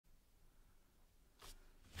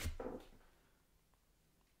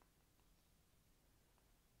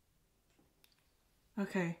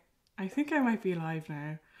Okay, I think I might be live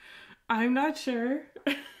now. I'm not sure,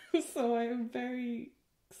 so I am very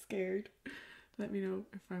scared. Let me know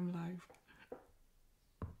if I'm live.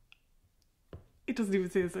 It doesn't even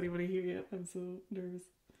say there's anybody here yet. I'm so nervous.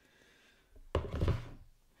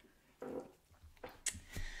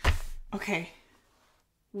 Okay,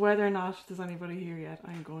 whether or not there's anybody here yet,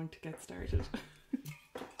 I'm going to get started.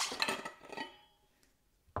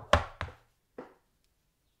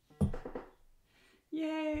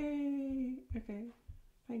 Yay! Okay,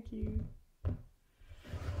 thank you.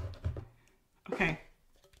 Okay,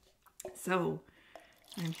 so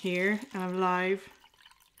I'm here and I'm live.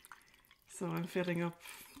 So I'm filling up.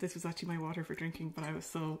 This was actually my water for drinking, but I was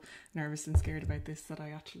so nervous and scared about this that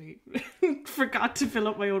I actually forgot to fill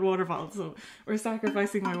up my own water bottle. So we're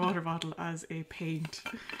sacrificing my water bottle as a paint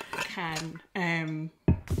can.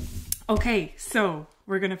 Okay, so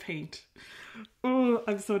we're gonna paint. Oh,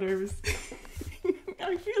 I'm so nervous.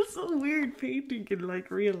 I feel so weird painting in like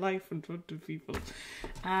real life in front of people.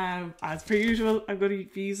 As per usual, I'm going to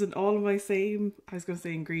be using all of my same, I was going to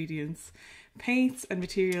say ingredients, paints and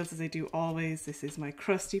materials as I do always. This is my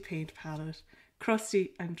crusty paint palette,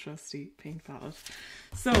 crusty and trusty paint palette.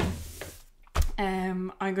 So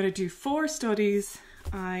I'm going to do 4 studies.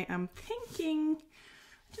 I am thinking,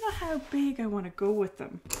 I don't know how big I want to go with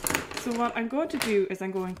them. So what I'm going to do is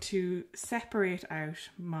I'm going to separate out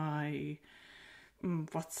my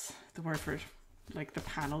what's the word for it? Like the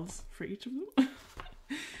panels for each of them.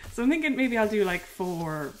 So I'm thinking maybe I'll do like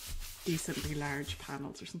 4 decently large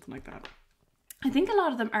panels or something like that. I think a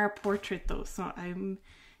lot of them are portrait though, so I'm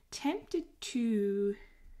tempted to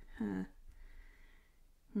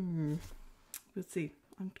we'll see.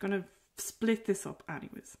 I'm gonna split this up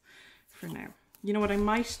anyways for now. You know what, I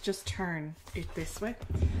might just turn it this way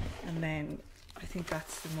and then I think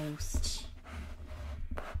that's the most,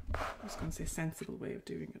 I was going to say sensible way of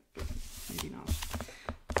doing it, but maybe not.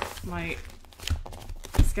 My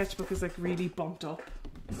sketchbook is like really bumped up,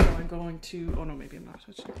 so I'm going to, oh no, maybe I'm not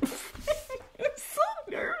actually. I'm so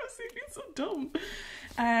nervous, I feel so dumb.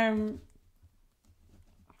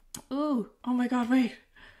 Oh my god, wait.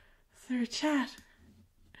 Is there a chat?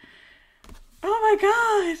 Oh my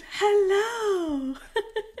god, hello.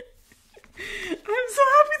 I'm so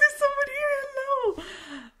happy there's somebody here, hello.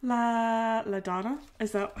 La Donna,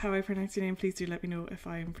 is that how I pronounce your name? Please do let me know if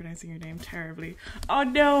I'm pronouncing your name terribly. Oh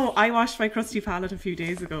no, I washed my crusty palette a few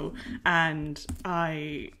days ago and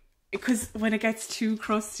because when it gets too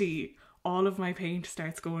crusty, all of my paint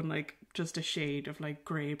starts going like just a shade of like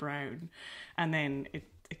grey brown and then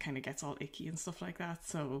it kind of gets all icky and stuff like that.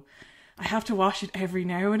 So I have to wash it every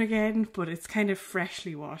now and again, but it's kind of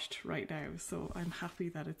freshly washed right now, so I'm happy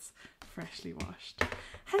that it's freshly washed.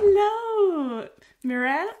 Hello,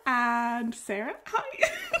 Mirelle and Sarah.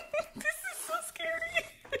 Hi. This is so scary.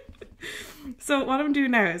 So what I'm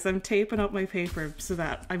doing now is I'm taping up my paper so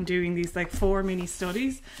that I'm doing these like 4 mini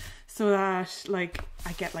studies so that like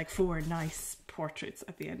I get like 4 nice portraits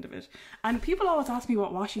at the end of it. And people always ask me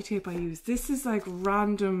what washi tape I use. This is like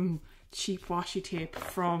random cheap washi tape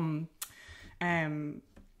from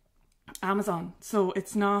Amazon, so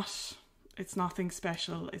it's nothing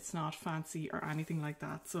special, it's not fancy or anything like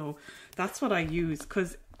that. So that's what I use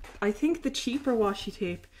because I think the cheaper washi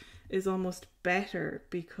tape is almost better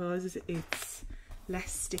because it's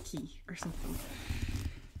less sticky or something.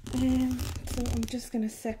 So I'm just going to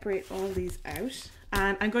separate all these out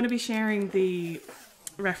and I'm going to be sharing the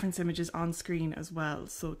reference images on screen as well,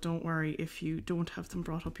 so don't worry if you don't have them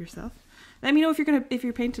brought up yourself. Let me know if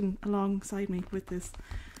you're painting alongside me with this.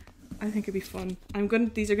 I think it'd be fun.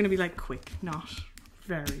 These are gonna be like quick, not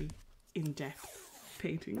very in-depth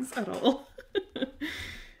paintings at all.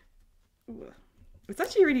 It's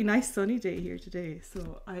actually a really nice sunny day here today,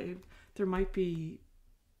 so there might be,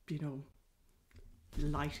 you know,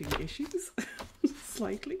 lighting issues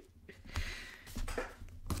slightly.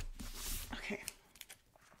 Okay.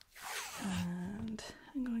 And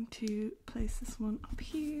I'm going to place this one up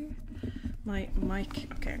here. My mic,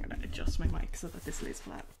 okay, I'm going to adjust my mic so that this lays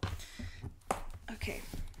flat. Okay.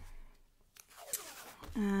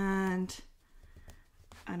 And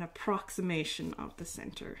an approximation of the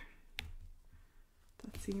center.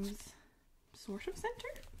 That seems sort of center.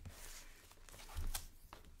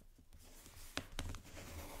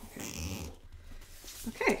 Okay.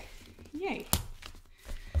 Okay, yay.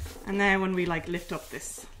 And then when we like lift up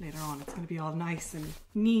this later on, it's going to be all nice and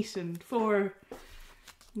neat and 4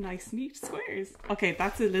 nice neat squares. Okay,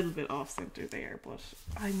 that's a little bit off center there, but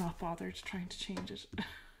I'm not bothered trying to change it.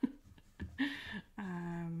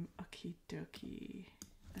 Okie dokie.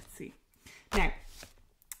 Let's see. Now,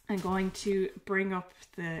 I'm going to bring up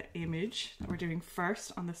the image that we're doing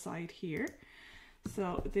first on the side here.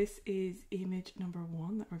 So this is image number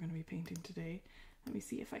 1 that we're going to be painting today. Let me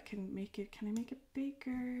see if I can make it. Can I make it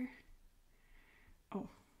bigger? Oh,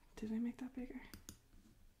 did I make that bigger?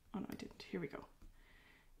 Oh no, I didn't. Here we go.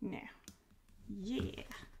 Now, yeah.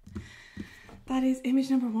 That is image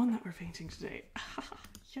number 1 that we're painting today.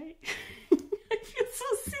 Yay. I feel so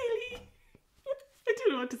silly. I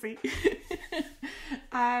don't know what to say.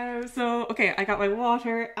 So, okay, I got my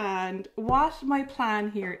water, and what my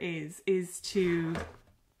plan here is to...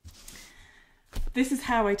 This is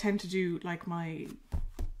how I tend to do like my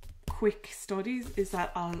quick studies, is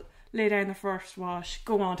that I'll lay down the first wash,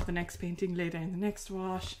 go on to the next painting, lay down the next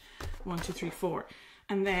wash, 1, 2, 3, 4.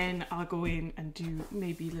 And then I'll go in and do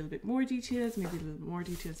maybe a little bit more details, maybe a little more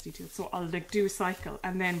details. So I'll like do a cycle,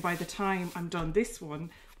 and then by the time I'm done this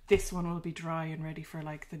one will be dry and ready for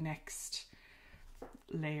like the next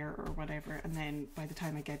layer or whatever. And then by the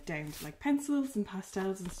time I get down to like pencils and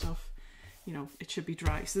pastels and stuff, you know, it should be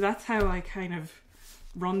dry. So that's how I kind of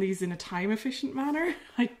run these in a time efficient manner.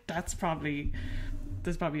 There's probably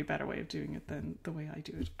a better way of doing it than the way I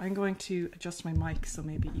do it. I'm going to adjust my mic so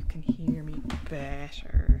maybe you can hear me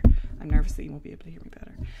better. I'm nervous that you won't be able to hear me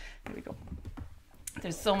better. There we go.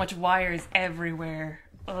 There's so much wires everywhere.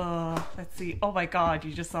 Oh, let's see. Oh my God,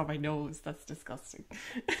 you just saw my nose. That's disgusting.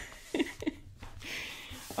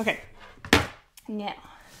 Okay. Now,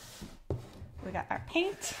 we got our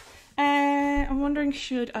paint. I'm wondering,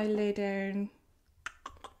 should I lay down...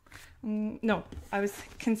 No, I was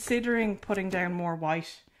considering putting down more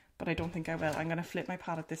white, but I don't think I will. I'm going to flip my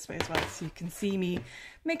palette this way as well so you can see me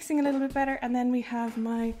mixing a little bit better. And then we have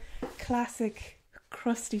my classic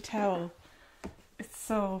crusty towel. It's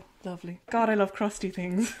so lovely. God, I love crusty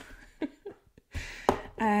things.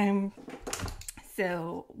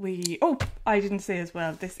 So we... Oh, I didn't say as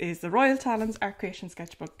well, this is the Royal Talons Art Creation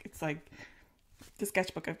Sketchbook. It's like the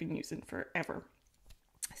sketchbook I've been using forever.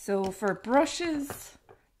 So for brushes...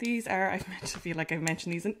 These are, I feel like I've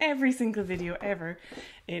mentioned these in every single video ever.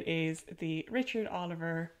 It is the Richard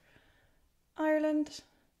Oliver Ireland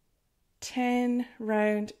 10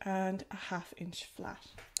 round and a 1/2 inch flat.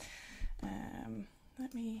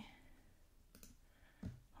 Let me,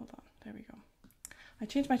 hold on, there we go. I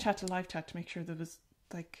changed my chat to live chat to make sure there was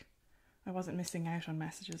like, I wasn't missing out on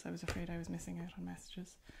messages. I was afraid I was missing out on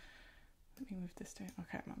messages. Let me move this down.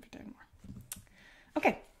 Okay, I'm moving down more.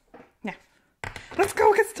 Okay, now. Let's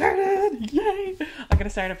go get started! Yay! I'm going to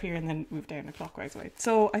start up here and then move down a clockwise way.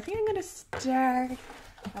 So I think I'm going to start...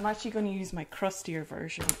 I'm actually going to use my crustier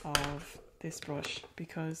version of this brush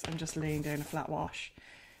because I'm just laying down a flat wash.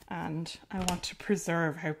 And I want to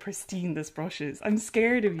preserve how pristine this brush is. I'm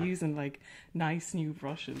scared of using like nice new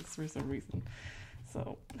brushes for some reason.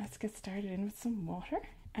 So let's get started in with some water.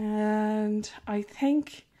 And I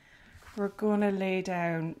think we're going to lay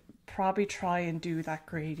down... probably try and do that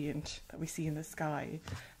gradient that we see in the sky.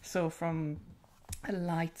 So from a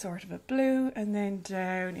light sort of a blue and then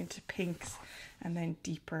down into pinks and then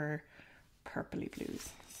deeper purpley blues.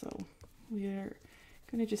 So we're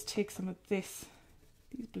going to just take some of these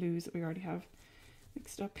blues that we already have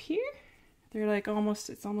mixed up here. They're like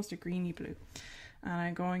it's almost a greeny blue. And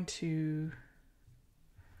I'm going to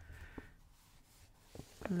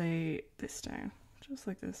lay this down just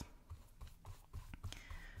like this.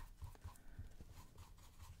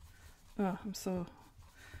 Oh, I'm so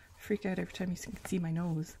freak out every time you can see my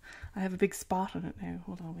nose. I have a big spot on it now.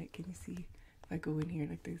 Hold on, wait, can you see? If I go in here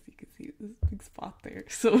like this, you can see this big spot there.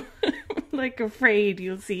 So I'm like afraid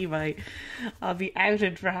you'll see I'll be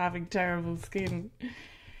outed for having terrible skin.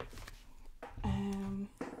 I'm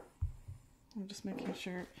just making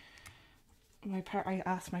sure I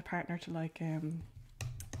asked my partner to like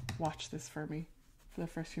watch this for me for the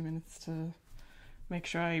first few minutes to make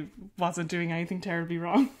sure I wasn't doing anything terribly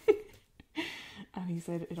wrong. And he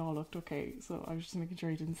said it all looked okay, so I was just making sure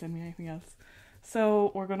he didn't send me anything else.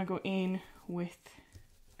 So we're going to go in with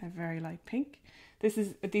a very light pink.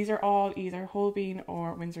 These are all either Holbein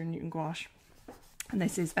or Winsor & Newton gouache, and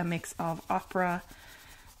this is a mix of opera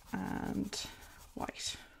and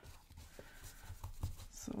white.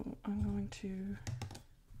 So I'm going to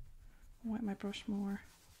wet my brush more,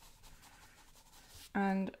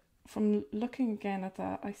 and from looking again at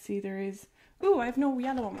that, I see there is... Oh, I have no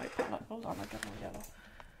yellow on my palette. Hold on, I'll get more yellow.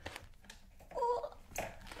 Oh,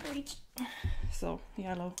 great. So,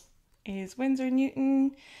 yellow is Winsor &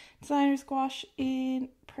 Newton Designer's Gouache in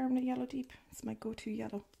Permanent Yellow Deep. It's my go-to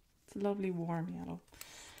yellow. It's a lovely warm yellow.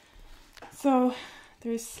 So,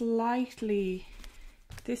 there's slightly...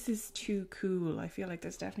 This is too cool. I feel like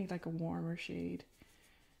there's definitely like a warmer shade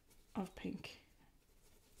of pink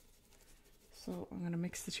So I'm going to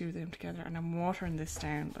mix the two of them together, and I'm watering this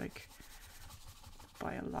down like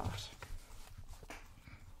by a lot.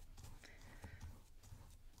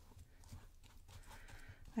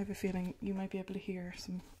 I have a feeling you might be able to hear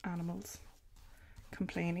some animals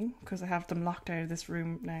complaining because I have them locked out of this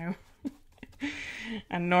room now.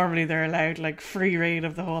 And normally they're allowed like free reign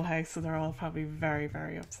of the whole house, so they're all probably very,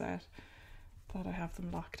 very upset that I have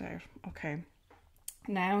them locked out. Okay,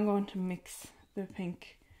 now I'm going to mix the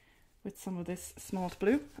pink with some of this smalt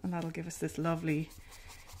blue, and that'll give us this lovely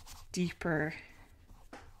deeper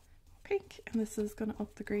pink, and this is going to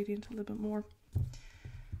up the gradient a little bit more.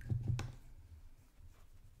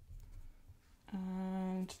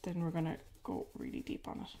 And then we're going to go really deep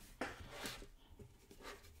on it.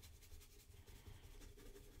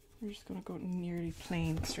 We're just going to go nearly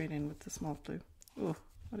plain straight in with the smalt blue. Oh,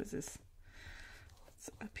 what is this? It's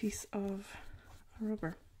a piece of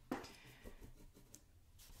rubber.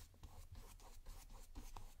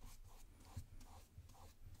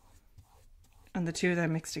 And the two of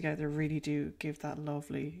them mixed together really do give that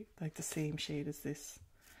lovely, like the same shade as this.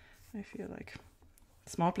 I feel like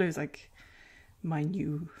smalt blue is like my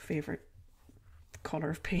new favourite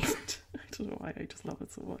colour of paint. I don't know why, I just love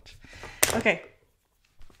it so much. Okay,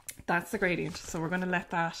 that's the gradient. So we're going to let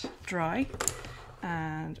that dry,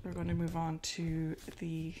 and we're going to move on to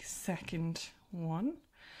the second one.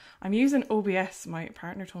 I'm using OBS. My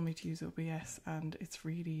partner told me to use OBS, and it's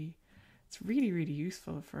really really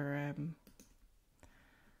useful for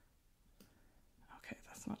okay,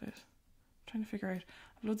 that's not it. I'm trying to figure out, I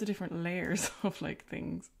have loads of different layers of like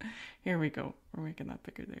things. Here we go, we're making that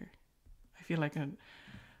bigger there. I feel like I'm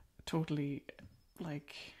totally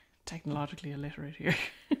like technologically illiterate here.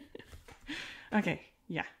 Okay,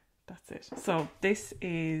 yeah, that's it. So this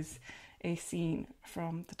is a scene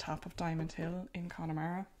from the top of Diamond Hill in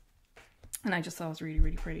Connemara, and I just thought it was really,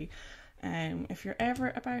 really pretty. If you're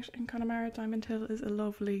ever about in Connemara, Diamond Hill is a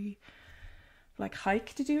lovely like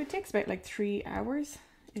hike to do. It takes about like 3 hours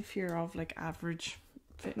if you're of like average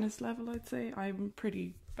fitness level, I'd say. I'm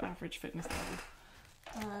pretty average fitness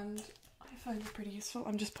level, and I find it pretty useful.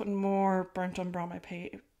 I'm just putting more burnt umber on my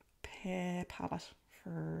palette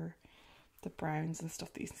for the browns and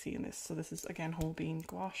stuff that you can see in this. So this is again whole bean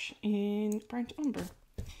gouache in burnt umber.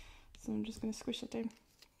 So I'm just going to squish it down.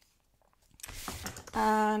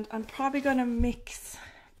 And I'm probably going to mix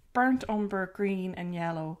burnt umber, green and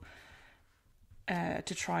yellow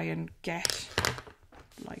to try and get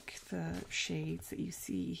like the shades that you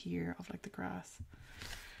see here of like the grass.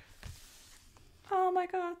 Oh my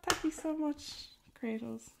god, thank you so much,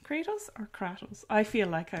 Kratos. Kratos or Kratos? I feel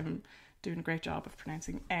like I'm doing a great job of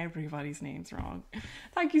pronouncing everybody's names wrong.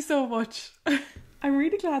 Thank you so much. I'm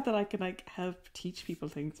really glad that I can like help teach people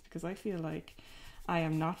things, because I feel like I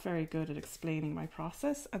am not very good at explaining my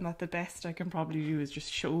process, and that the best I can probably do is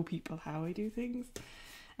just show people how I do things.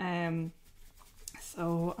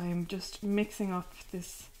 So I'm just mixing up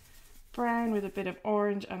this brown with a bit of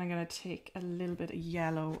orange, and I'm going to take a little bit of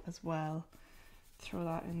yellow as well, throw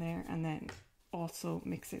that in there, and then also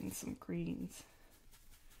mix in some greens.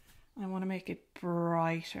 I want to make it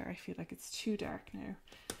brighter. I feel like it's too dark now.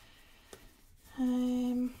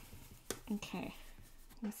 Okay,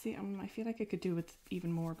 let's see. I feel like I could do with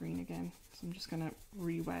even more green again, so I'm just going to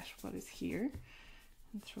re-wet what is here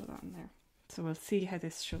and throw that in there. So we'll see how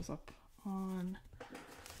this shows up on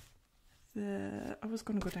the... I was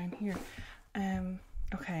going to go down here.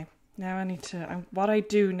 Okay, now I need to... what I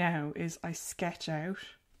do now is I sketch out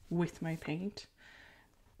with my paint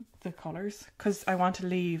the colours, because I want to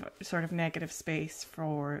leave sort of negative space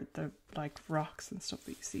for the like rocks and stuff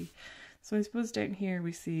that you see. So I suppose down here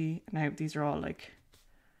we see, now these are all like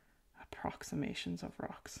approximations of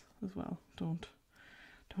rocks as well. Don't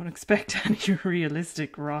expect any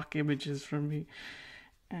realistic rock images from me.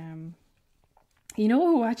 You know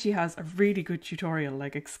who actually has a really good tutorial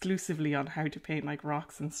like exclusively on how to paint like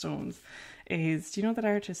rocks and stones is, do you know that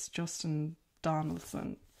artist Justin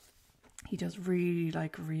Donaldson? He does really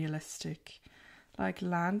like realistic like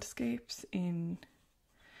landscapes in,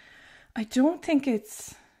 I don't think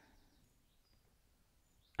it's,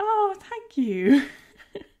 oh thank you.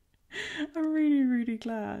 I'm really, really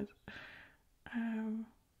glad.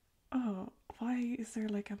 Oh, why is there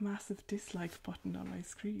like a massive dislike button on my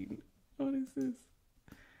screen? What is this?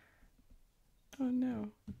 Oh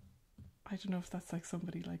no. I don't know if that's like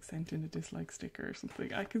somebody like sent in a dislike sticker or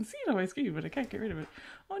something. I can see it on my screen, but I can't get rid of it.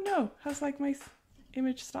 Oh no, has like my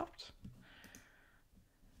image stopped?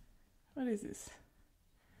 What is this?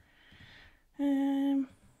 Hold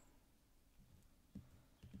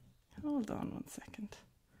on one second.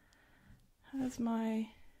 Has my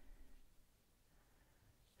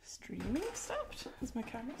streaming stopped? Has my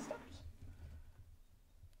camera stopped?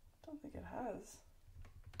 I don't think it has.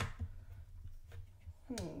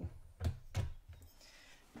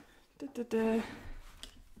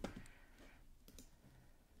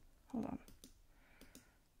 Hold on.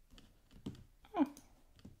 Oh.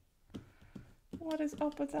 What is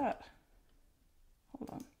up with that? Hold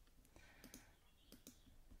on.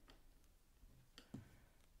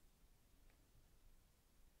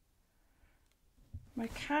 My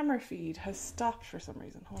camera feed has stopped for some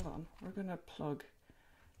reason. Hold on. We're going to plug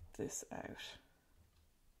this out.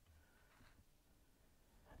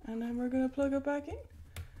 And then we're going to plug it back in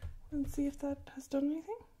and see if that has done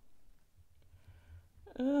anything.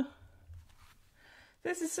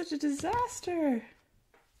 This is such a disaster.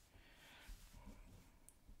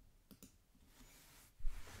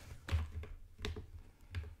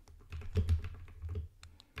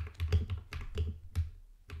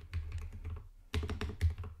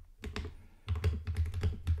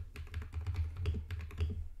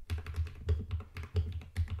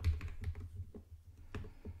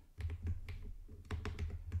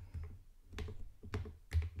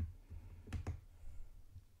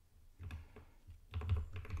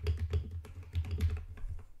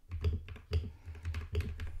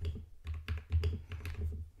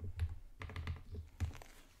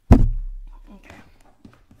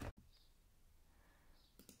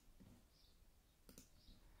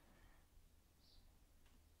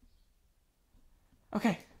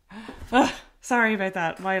 Okay. Sorry about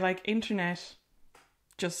that. My internet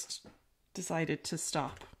just decided to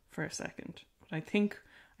stop for a second. But I think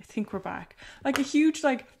we're back. A huge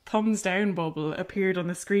thumbs down bubble appeared on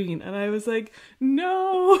the screen and I was like,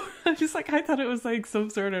 no. I thought it was some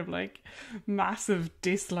sort of massive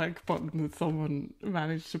dislike button that someone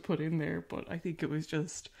managed to put in there, but I think it was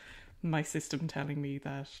just my system telling me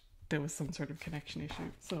that there was some sort of connection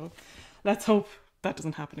issue. So let's hope that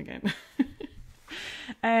doesn't happen again.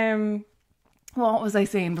 What was I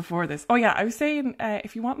saying before this? Oh yeah, I was saying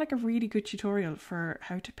if you want a really good tutorial for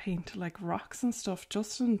how to paint rocks and stuff,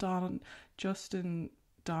 Justin Donaldson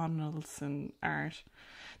art.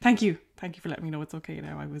 Thank you for letting me know it's okay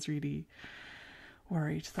now. I was really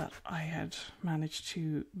worried that I had managed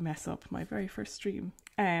to mess up my very first stream.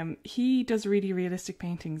 He does really realistic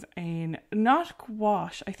paintings in not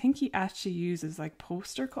gouache. I think he actually uses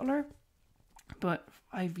poster colour. But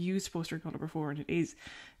I've used poster colour before and it is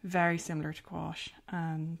very similar to gouache,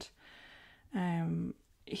 and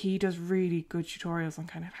he does really good tutorials on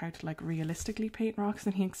kind of how to realistically paint rocks,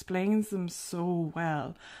 and he explains them so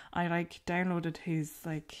well. I downloaded his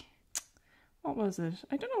what was it?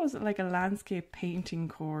 I don't know, was it a landscape painting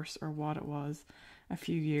course or what it was a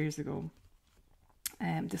few years ago.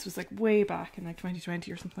 This was way back in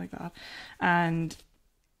 2020 or something like that, and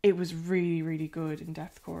it was really, really good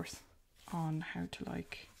in-depth course on how to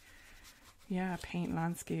paint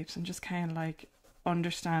landscapes and just kind of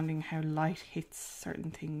understanding how light hits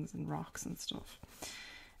certain things and rocks and stuff.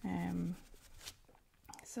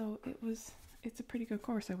 So it's a pretty good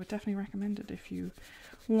course. I would definitely recommend it if you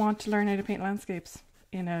want to learn how to paint landscapes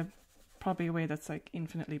in probably a way that's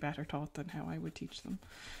infinitely better taught than how I would teach them.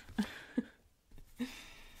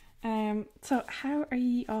 So how are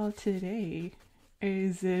ye all today?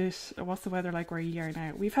 What's the weather like where you are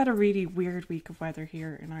now? We've had a really weird week of weather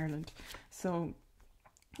here in Ireland. So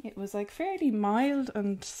it was fairly mild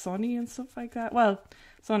and sunny and stuff like that. Well,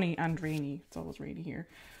 sunny and rainy. It's always rainy here.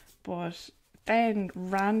 But then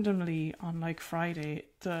randomly on Friday,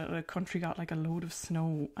 the country got a load of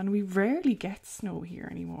snow, and we rarely get snow here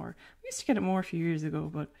anymore. We used to get it more a few years ago,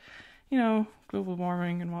 but global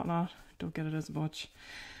warming and whatnot, don't get it as much.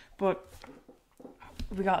 But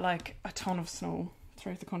we got a ton of snow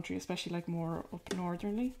throughout the country, especially more up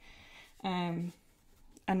northerly, and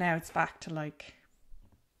now it's back to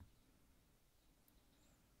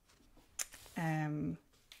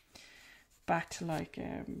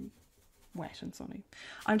wet and sunny.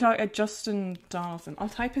 I'm talking Justin Donaldson. I'll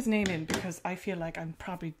type his name in because I feel I'm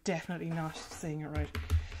probably definitely not saying it right.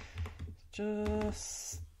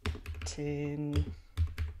 Justin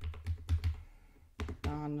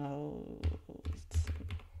Donaldson.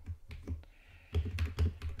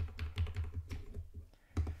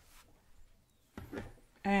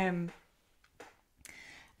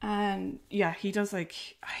 And yeah, he does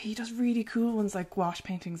really cool ones, gouache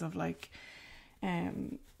paintings of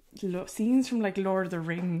scenes from Lord of the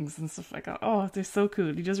Rings and stuff like that. Oh, they're so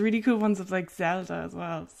cool. He does really cool ones of Zelda as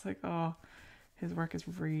well. It's oh, his work is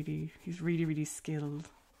he's really, really skilled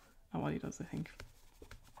at what he does, I think.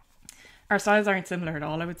 Our styles aren't similar at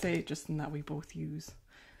all, I would say, just in that we both use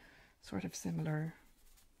sort of similar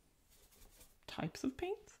types of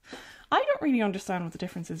paints. I don't really understand what the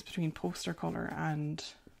difference is between poster colour and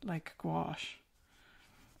like gouache.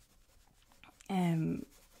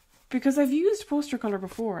 Because I've used poster colour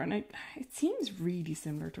before and it seems really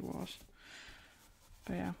similar to gouache.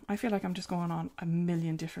 But yeah, I feel like I'm just going on a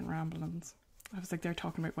million different ramblings. I was like, they're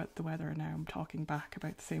talking about the weather and now I'm talking back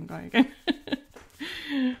about the same guy again.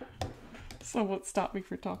 So what stopped me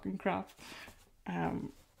from talking crap?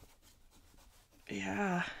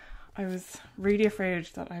 Yeah, I was really afraid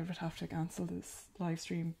that I would have to cancel this live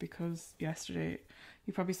stream because yesterday,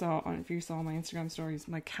 you probably saw, if you saw my Instagram stories,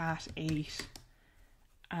 my cat ate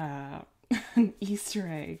an Easter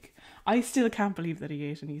egg. I still can't believe that he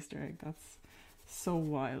ate an Easter egg. That's so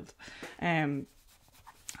wild.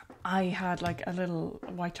 I had like a little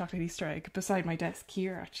white chocolate Easter egg beside my desk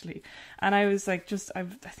here actually, and I was like, I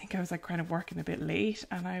think I was like kind of working a bit late,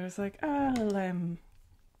 and I was like,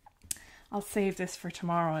 I'll save this for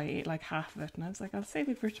tomorrow. I ate like half of it, and I was like, I'll save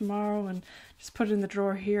it for tomorrow and just put it in the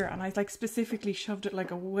drawer here. And I like specifically shoved it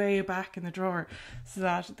like way back in the drawer so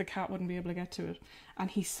that the cat wouldn't be able to get to it. And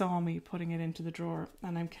he saw me putting it into the drawer,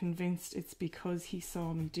 and I'm convinced it's because he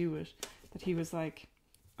saw me do it that he was like,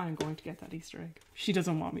 I'm going to get that Easter egg. She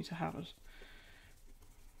doesn't want me to have it.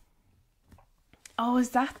 Oh,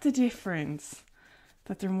 is that the difference?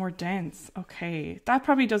 That they're more dense. Okay, that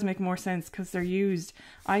probably does make more sense because they're used.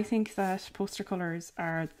 I think that poster colours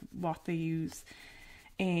are what they use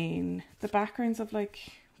in the backgrounds of like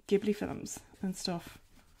Ghibli films and stuff.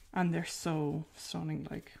 And they're so stunning,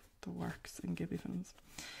 like the works in Ghibli films.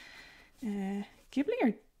 Ghibli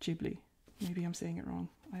or Ghibli? Maybe I'm saying it wrong.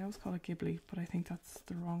 I always call it Ghibli, but I think that's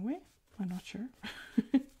the wrong way. I'm not sure.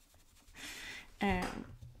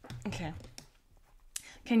 Okay.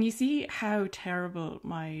 Can you see how terrible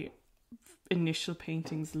my initial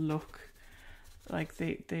paintings look? Like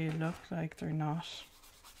they look like they're not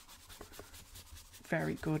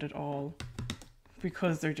very good at all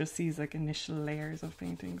because they're just these like initial layers of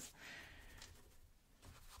paintings.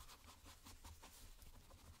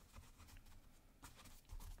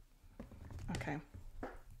 Okay.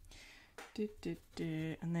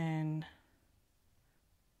 And then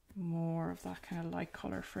more of that kind of light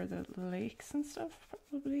colour for the lakes and stuff,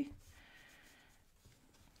 probably.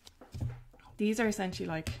 These are essentially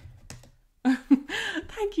like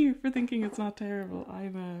thank you for thinking it's not terrible.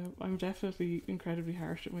 I'm definitely incredibly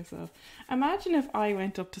harsh at myself. Imagine if I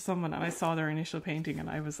went up to someone and I saw their initial painting and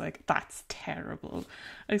I was like, that's terrible.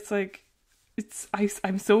 It's like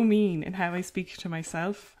I'm so mean in how I speak to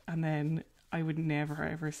myself, and then I would never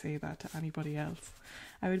ever say that to anybody else.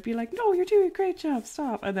 I would be like, no, you're doing a great job,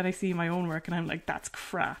 stop. And then I see my own work and I'm like, that's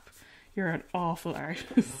crap. You're an awful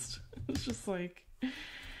artist. It's just like,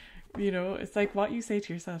 you know, it's like what you say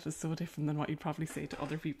to yourself is so different than what you'd probably say to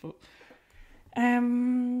other people.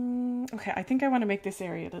 Okay, I think I want to make this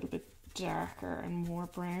area a little bit darker and more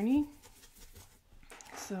browny.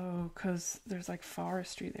 So, because there's like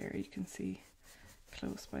forestry there, you can see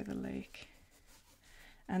close by the lake.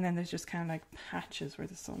 And then there's just kind of like patches where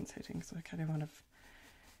the sun's hitting. So I kind of want to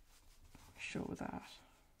show that.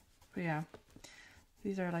 But yeah,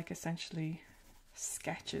 these are like essentially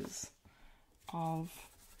sketches of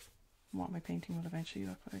what my painting will eventually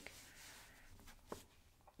look like.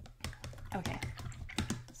 Okay,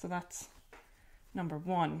 so that's number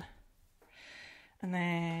one. And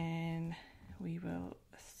then we will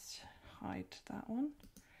hide that one.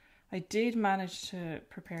 I did manage to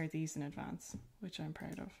prepare these in advance, which I'm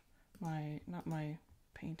proud of. Not my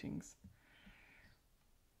paintings.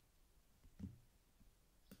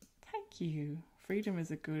 Thank you. Freedom is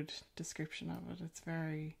a good description of it. It's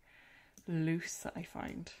very loose, I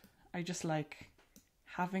find. I just like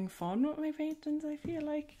having fun with my paintings, I feel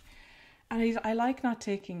like. And I like not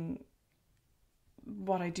taking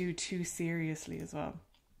what I do too seriously as well.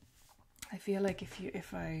 I feel like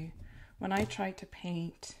when I try to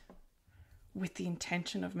paint with the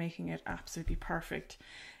intention of making it absolutely perfect,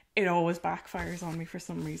 it always backfires on me for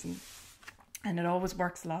some reason. And it always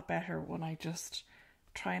works a lot better when I just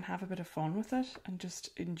try and have a bit of fun with it and just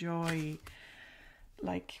enjoy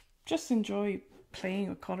playing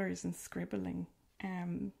with colours and scribbling.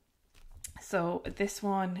 So this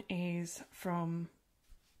one is from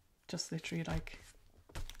just literally like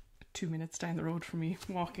 2 minutes down the road from me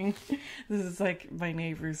walking. This is like my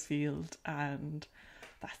neighbour's field, and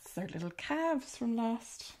that's their little calves from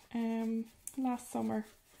last summer.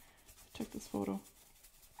 I took this photo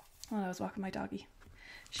while I was walking my doggy.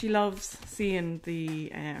 She loves seeing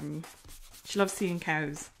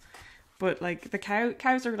cows, but like the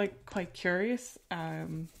cows are like quite curious.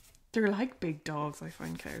 they're like big dogs, I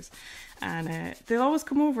find, cows. And they'll always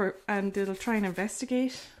come over and they'll try and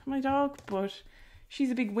investigate my dog, but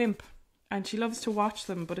she's a big wimp and she loves to watch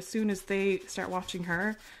them. But as soon as they start watching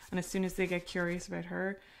her and as soon as they get curious about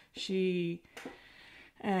her, she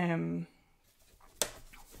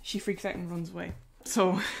freaks out and runs away.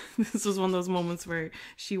 So this was one of those moments where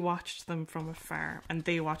she watched them from afar and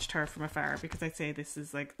they watched her from afar, because I'd say this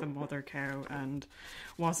is like the mother cow and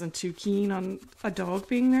wasn't too keen on a dog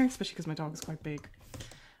being there, especially because my dog is quite big.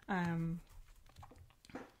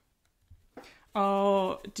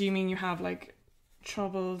 Oh, do you mean you have like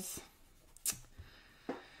troubles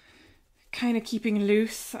kind of keeping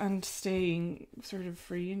loose and staying sort of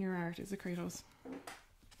free in your art? Is it, Kratos?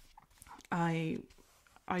 I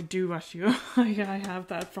do actually. I have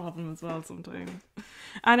that problem as well sometimes.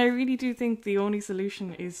 And I really do think the only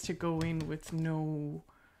solution is to go in with no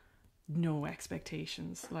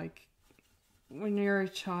expectations. Like, when you're a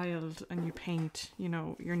child and you paint, you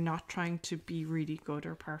know, you're not trying to be really good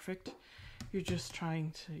or perfect. You're just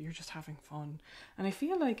having fun. And I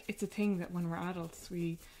feel like it's a thing that when we're adults,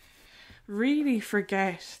 we really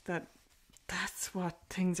forget that that's what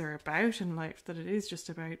things are about in life, that it is just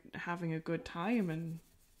about having a good time and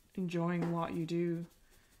enjoying what you do,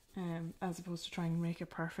 as opposed to trying to make it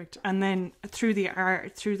perfect. And then through the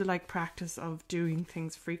art, through the like practice of doing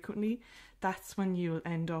things frequently, that's when you'll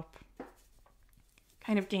end up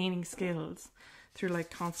kind of gaining skills through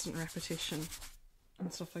like constant repetition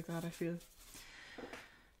and stuff like that, I feel.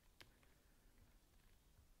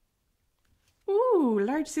 Ooh,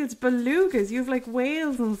 large seals, belugas. You have like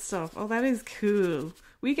whales and stuff. Oh, that is cool.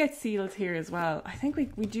 We get seals here as well. I think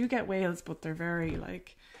we do get whales, but they're very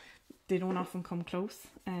like, they don't often come close.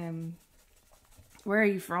 Where are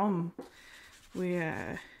you from? We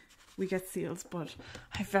get seals, but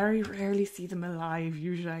I very rarely see them alive.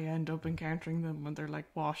 Usually I end up encountering them when they're like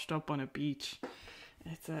washed up on a beach.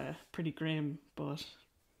 It's pretty grim, but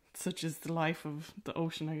such is the life of the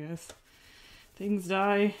ocean, I guess. Things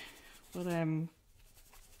die, but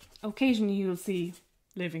occasionally you'll see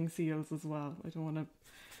living seals as well. I don't want to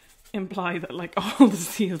imply that like all the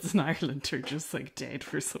seals in Ireland are just like dead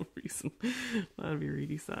for some reason. That'd be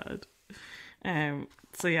really sad.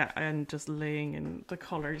 So yeah, I'm just laying in the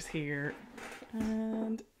colours here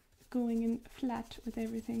and going in flat with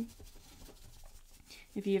everything.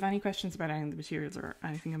 If you have any questions about any of the materials or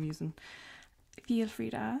anything I'm using, feel free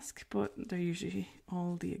to ask, but they're usually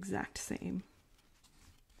all the exact same.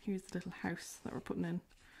 Here's the little house that we're putting in.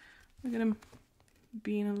 Look at him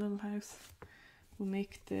being a little house. We'll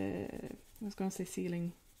make the, I was going to say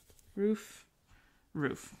ceiling, roof.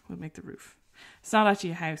 We'll make the roof. It's not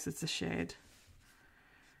actually a house, it's a shed.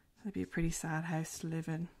 That'd be a pretty sad house to live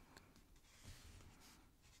in.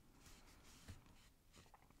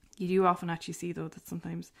 You do often actually see though that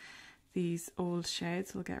sometimes these old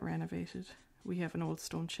sheds will get renovated. We have an old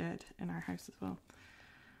stone shed in our house as well.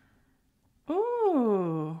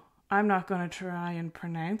 Oh, I'm not going to try and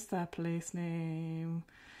pronounce that place name.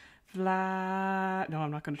 No,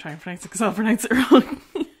 I'm not going to try and pronounce it because I'll pronounce it wrong.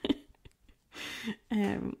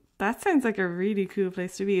 That sounds like a really cool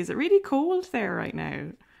place to be. Is it really cold there right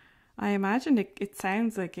now? I imagine it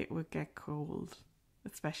sounds like it would get cold.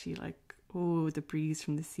 Especially like, oh, the breeze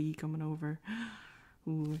from the sea coming over.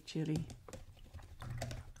 Ooh, chilly.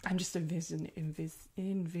 I'm just envisaging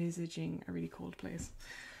a really cold place.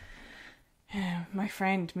 My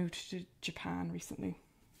friend moved to Japan recently.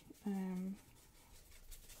 And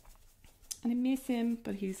I miss him,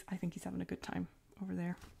 but I think he's having a good time over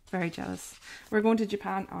there. Very jealous. We're going to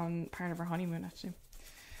Japan on part of our honeymoon, actually.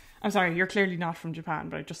 I'm sorry, you're clearly not from Japan,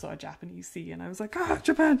 but I just saw a Japanese sea and I was like,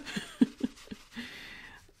 Japan!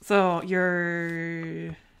 So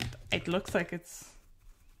it looks like it's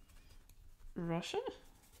Russia?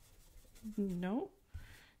 No?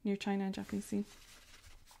 Near China and Japanese Sea.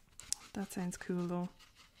 That sounds cool though.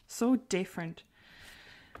 So different.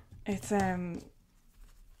 It's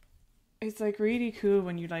like really cool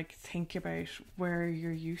when you like think about where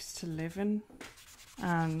you're used to living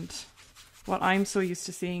and what I'm so used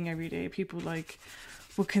to seeing every day. People like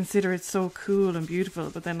would consider it so cool and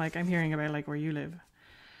beautiful, but then like I'm hearing about like where you live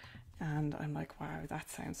and I'm like, wow,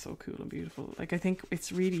 that sounds so cool and beautiful. Like I think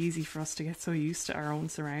it's really easy for us to get so used to our own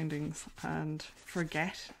surroundings and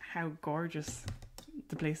forget how gorgeous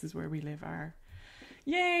the places where we live are.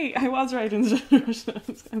 Yay! I was right in Russia.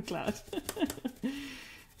 I'm glad.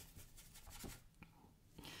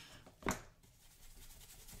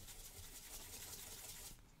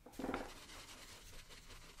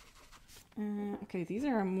 Okay, these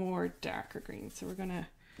are a more darker green, so we're gonna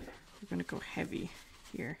go heavy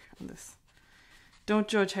here on this. Don't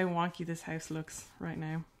judge how wonky this house looks right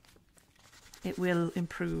now. it will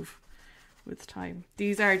improve with time.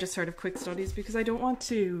 These are just sort of quick studies because I don't want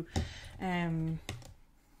to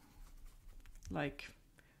like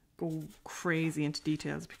go crazy into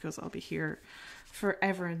details because I'll be here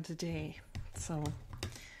forever and a day. So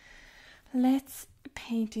let's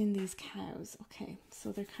paint in these cows. Okay,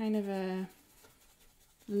 so they're kind of a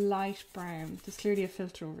light brown. There's clearly a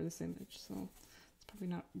filter over this image, so it's probably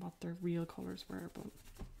not what their real colours were, but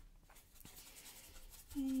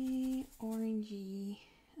orangey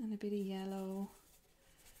and a bit of yellow.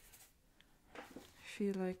 I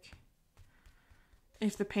feel like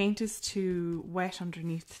if the paint is too wet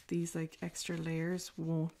underneath, these like extra layers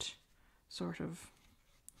won't sort of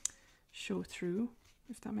show through,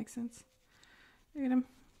 if that makes sense. Look at him.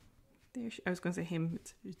 There, I was going to say him,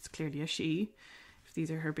 it's clearly a she, if these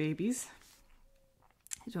are her babies.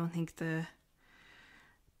 I don't think the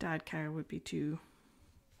dad cow would be too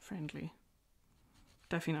friendly.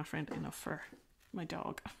 Definitely not friendly enough for my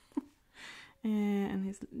dog.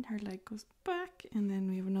 And her leg goes back, and then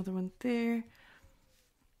we have another one there.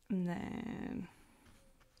 And then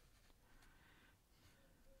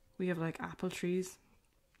we have like apple trees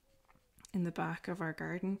in the back of our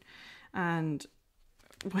garden, and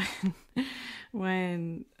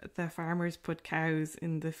when the farmers put cows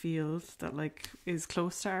in the field that like is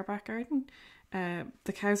close to our back garden,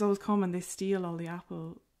 the cows always come and they steal all the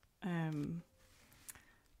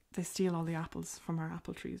apples from our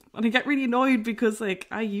apple trees, and I get really annoyed because like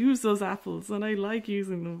I use those apples and I like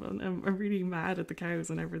using them, and I'm really mad at the cows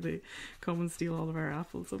whenever they come and steal all of our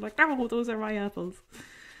apples. I'm like, oh, those are my apples.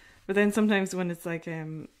 But then sometimes when it's like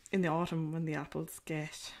in the autumn, when the apples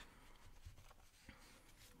get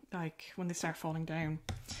like when they start falling down,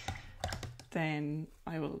 then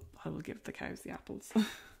I will give the cows the apples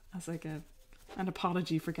as like an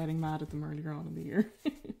apology for getting mad at them earlier on in the year.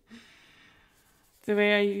 The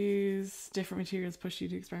way I use different materials pushed you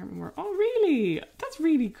to experiment more. Oh, really? That's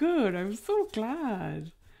really good. I'm so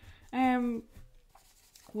glad.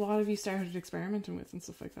 What have you started experimenting with and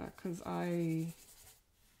stuff like that? Because I'm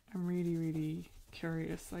really, really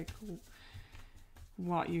curious, like,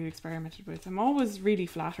 what you experimented with. I'm always really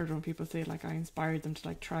flattered when people say, like, I inspired them to,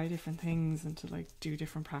 like, try different things and to, like, do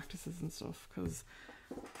different practices and stuff. Because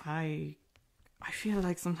I feel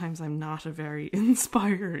like sometimes I'm not a very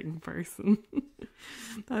inspiring person.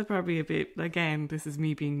 That's probably a bit, again, this is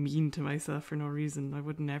me being mean to myself for no reason. I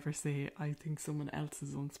would never say I think someone else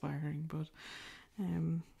is inspiring, but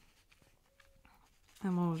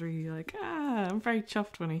I'm always really like, I'm very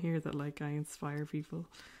chuffed when I hear that, like, I inspire people.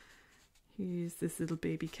 Here's this little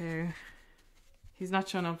baby cow. He's not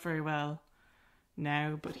showing up very well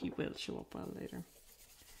now, but he will show up well later.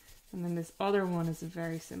 And then this other one is a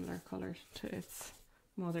very similar colour to its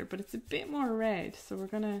mother, but it's a bit more red. So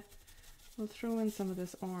we'll throw in some of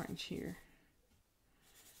this orange here.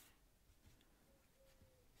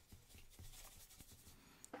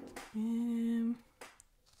 And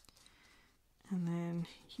then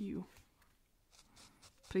hue.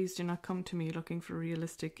 Please do not come to me looking for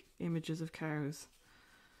realistic images of cows.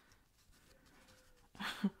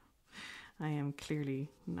 I am clearly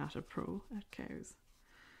not a pro at cows.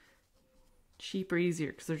 Sheep are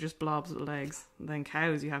easier because they're just blobs with legs. And then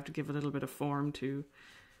cows you have to give a little bit of form to.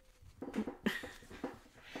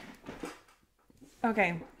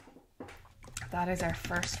 Okay, that is our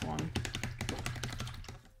first one.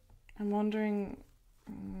 I'm wondering,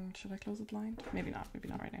 should I close the blind? Maybe not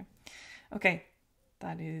right now. Okay,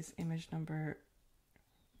 that is image number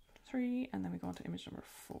 3, and then we go on to image number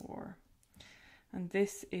 4. And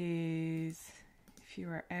this is, if you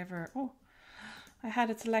were ever, I had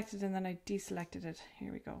it selected and then I deselected it.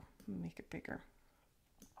 Here we go, make it bigger.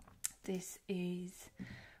 This is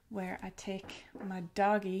where I take my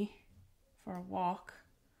doggy for a walk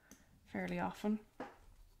fairly often.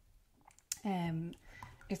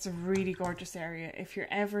 It's a really gorgeous area. If you're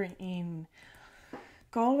ever in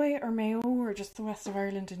Galway or Mayo or just the west of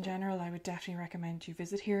Ireland in general, I would definitely recommend you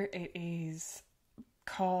visit here. It is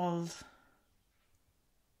called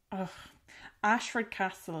Ashford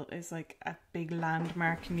Castle is like a big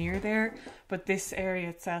landmark near there, but this area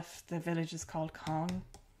itself, the village, is called Kong.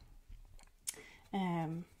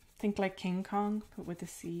 Think like King Kong, but with a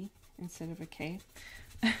C instead of a K.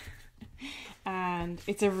 And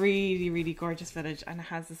it's a really, really gorgeous village, and it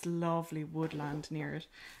has this lovely woodland near it,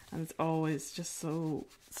 and it's always just so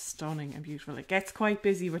stunning and beautiful. It gets quite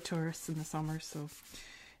busy with tourists in the summer, so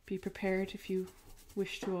be prepared if you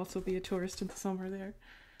wish to also be a tourist in the summer there.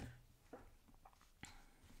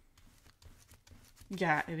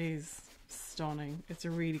 Yeah, it is stunning. It's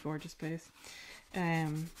a really gorgeous place.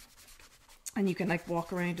 And you can like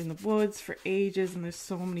walk around in the woods for ages, and there's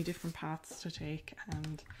so many different paths to take,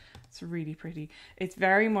 and it's really pretty. It's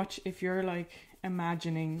very much, if you're like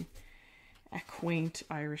imagining a quaint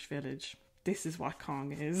Irish village, this is what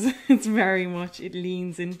Cong is. It's very much, it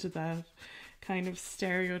leans into that kind of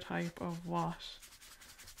stereotype of what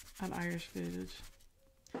an Irish village.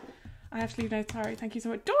 I have to leave now, sorry. Thank you so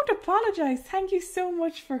much. Don't apologise. Thank you so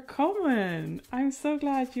much for coming. I'm so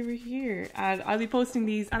glad you were here. And I'll be posting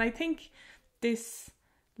these, and I think this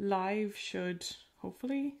live should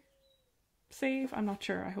hopefully save. I'm not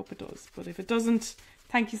sure. I hope it does. But if it doesn't,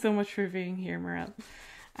 thank you so much for being here, Morel.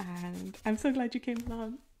 And I'm so glad you came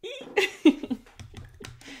along.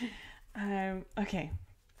 Okay.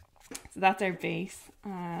 So that's our base.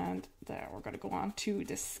 And there, we're going to go on to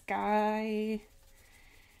the sky.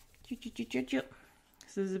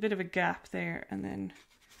 So there's a bit of a gap there. And then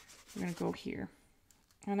we're going to go here.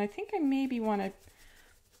 And I think I maybe want to...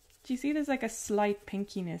 Do you see there's like a slight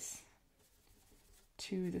pinkiness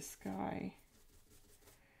to the sky?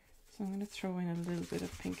 So I'm going to throw in a little bit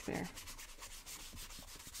of pink there.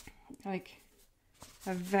 Like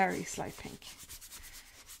a very slight pink.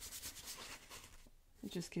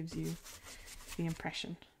 It just gives you the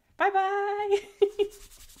impression. Bye bye!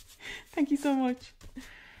 Thank you so much.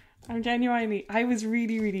 I'm genuinely, I was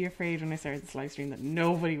really afraid when I started this live stream that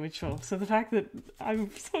nobody would show up. So the fact that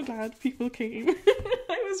I'm so glad people came.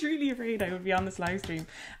 I was really afraid I would be on this live stream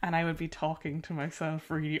and I would be talking to myself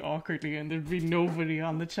really awkwardly and there'd be nobody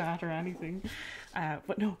on the chat or anything.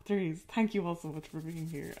 But no, there is. Thank you all so much for being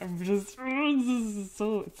here. I'm just, it's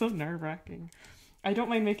so nerve-wracking. I don't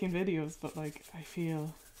mind making videos, but like, I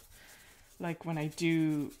feel like when I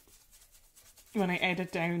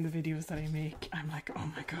edit down the videos that I make, I'm like,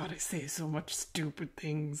 oh my god, I say so much stupid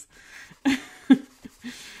things.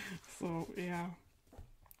 So yeah.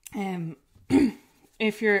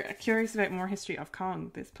 If you're curious about more history of Cong,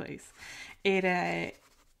 this place, there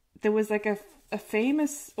was like a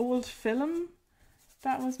famous old film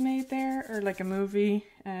that was made there, or like a movie.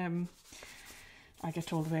 I get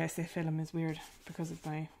told the way I say film is weird because of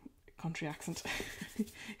my country accent.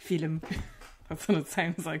 Film. That's what it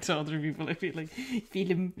sounds like to other people. I feel like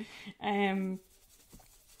film.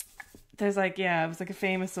 There's like, yeah, it was like a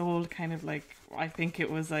famous old kind of like, I think it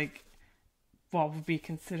was like what would be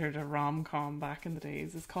considered a rom-com back in the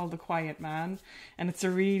days. It's called The Quiet Man, and it's a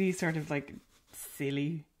really sort of like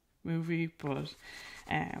silly movie, but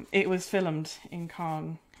it was filmed in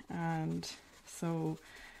Cong, and so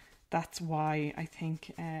that's why I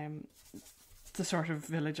think the sort of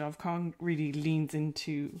village of Cong really leans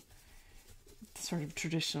into the sort of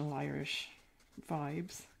traditional Irish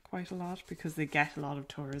vibes quite a lot, because they get a lot of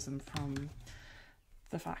tourism from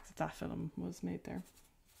the fact that that film was made there.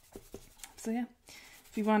 So yeah,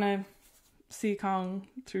 if you want to see Cong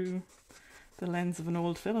through the lens of an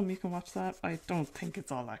old film, you can watch that. I don't think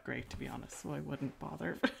it's all that great, to be honest, so I wouldn't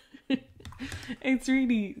bother. It's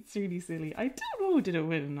really silly. I don't know, did it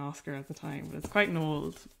win an Oscar at the time, but it's quite an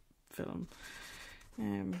old film.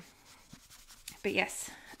 But yes,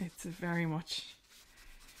 it's very much,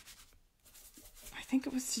 I think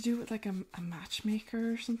it was to do with like a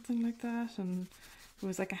matchmaker or something like that, and it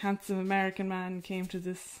was like a handsome American man came to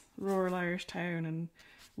this rural Irish town and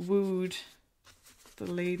wooed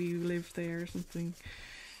the lady who lived there or something.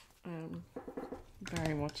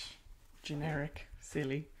 Very much generic,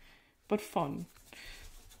 silly, but fun.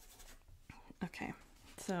 Okay,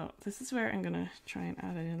 so this is where I'm going to try and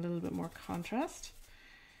add in a little bit more contrast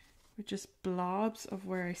with just blobs of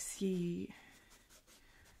where I see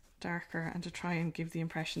darker, and to try and give the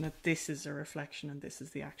impression that this is a reflection and this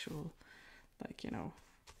is the actual, like, you know,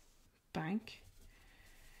 bank.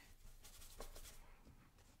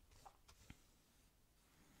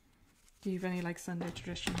 Do you have any like Sunday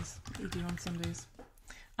traditions that you do on Sundays?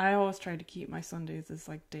 I always try to keep my Sundays as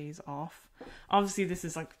like days off. Obviously this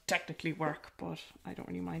is like technically work, but I don't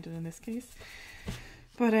really mind it in this case.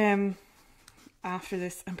 But after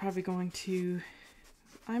this I'm probably going to,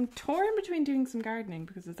 I'm torn between doing some gardening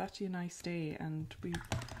because it's actually a nice day and we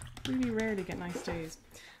really rarely get nice days.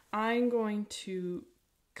 I'm going to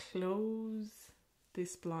close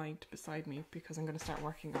this blind beside me because I'm going to start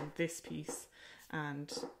working on this piece,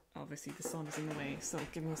 and obviously the sun is in the way, so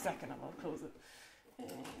give me a second and I'll close it.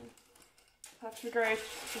 I have to figure out,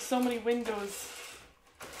 there's so many windows.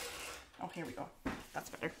 Oh, here we go. That's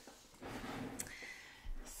better.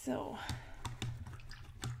 So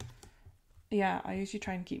yeah, I usually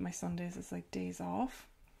try and keep my Sundays as like days off,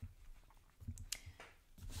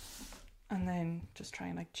 and then just try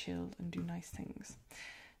and like chill and do nice things.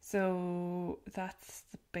 So that's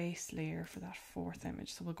the base layer for that fourth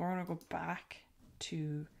image. So we're going to go back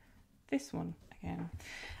to this one again.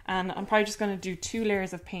 And I'm probably just going to do 2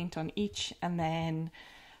 layers of paint on each and then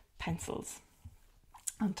pencils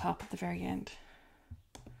on top at the very end.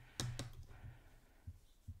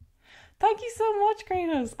 Thank you so much,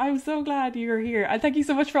 Kratos. I'm so glad you're here. And thank you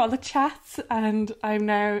so much for all the chats. And I'm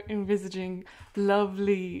now envisaging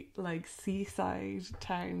lovely, like, seaside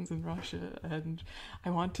towns in Russia. And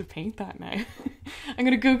I want to paint that now. I'm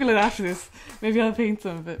going to Google it after this. Maybe I'll paint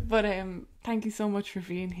some of it. But thank you so much for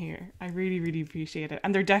being here. I really, really appreciate it.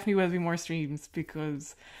 And there definitely will be more streams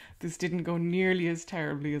because this didn't go nearly as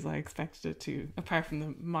terribly as I expected it to, apart from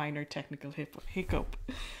the minor technical hiccup.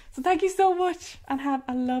 So thank you so much and have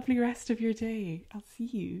a lovely rest of your day. I'll see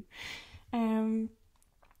you.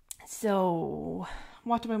 So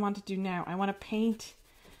what do I want to do now? I want to paint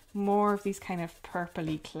more of these kind of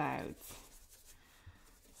purpley clouds.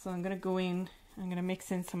 So I'm going to go in, I'm going to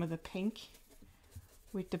mix in some of the pink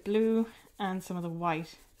with the blue and some of the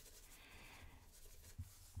white.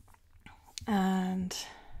 And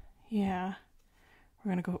yeah,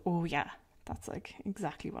 we're going to go, oh yeah, that's like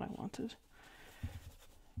exactly what I wanted.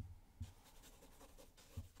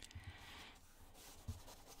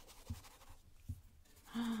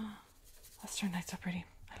 That's turned out so pretty.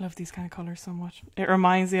 I love these kind of colours so much. It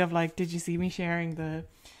reminds me of, like, did you see me sharing the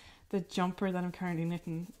jumper that I'm currently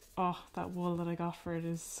knitting? Oh, that wool that I got for it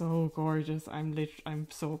is so gorgeous. I'm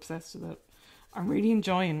so obsessed with it. I'm really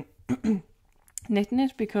enjoying knitting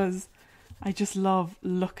it because I just love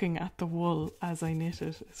looking at the wool as I knit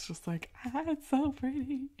it. It's just like, it's so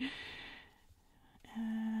pretty.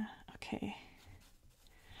 Okay.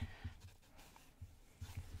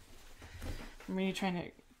 I'm really trying to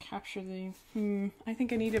capture the... I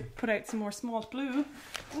think I need to put out some more smalt blue.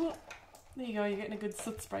 Oh, there you go, you're getting a good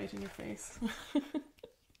soot sprite in your face.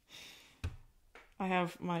 I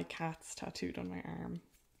have my cats tattooed on my arm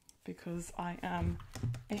because I am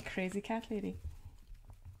a crazy cat lady.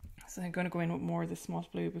 So I'm going to go in with more of the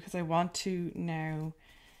smalt blue because I want to now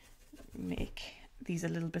make these a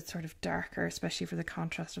little bit sort of darker, especially for the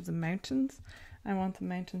contrast of the mountains. I want the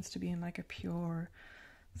mountains to be in like a pure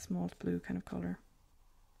smalt blue kind of colour.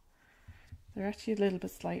 They're actually a little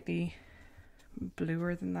bit slightly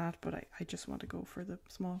bluer than that, but I just want to go for the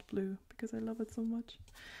smalt blue because I love it so much.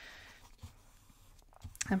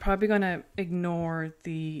 I'm probably going to ignore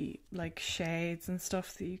the like shades and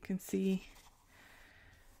stuff that you can see.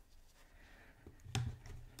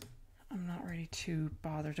 I'm not really too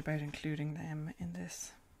bothered about including them in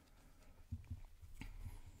this.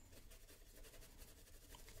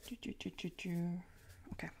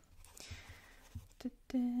 Okay.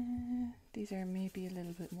 These are maybe a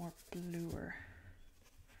little bit more bluer.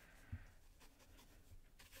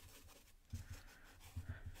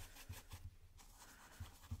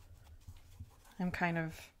 I'm kind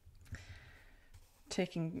of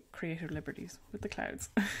taking creative liberties with the clouds.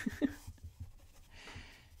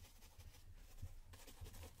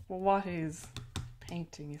 Well, what is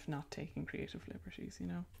painting if not taking creative liberties, you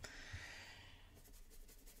know?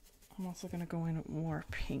 I'm also going to go in with more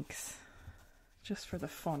pinks just for the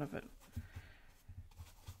fun of it.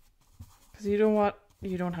 Because you know what?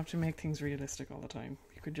 You don't have to make things realistic all the time.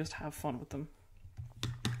 You could just have fun with them.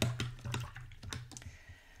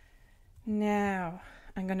 Now,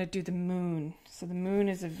 I'm going to do the moon. So the moon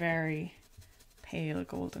is a very pale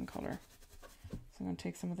golden colour. So I'm going to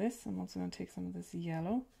take some of this. I'm also going to take some of this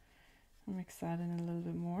yellow and mix that in a little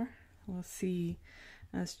bit more. We'll see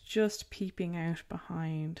as just peeping out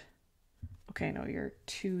behind. Okay, no, you're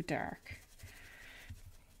too dark.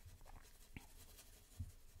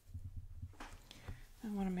 I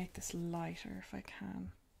want to make this lighter if I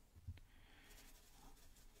can.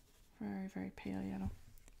 Very, very pale yellow.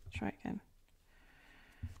 Try again.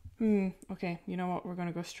 Okay, you know what? We're going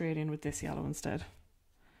to go straight in with this yellow instead.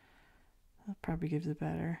 That probably gives it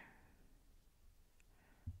better.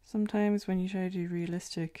 Sometimes when you try to do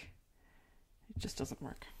realistic, it just doesn't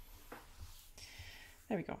work.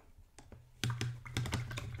 There we go.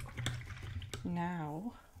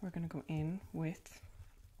 Now we're going to go in with,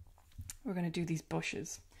 we're going to do these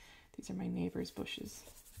bushes. These are my neighbour's bushes.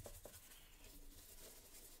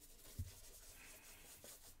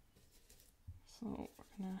 So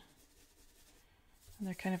we're gonna, and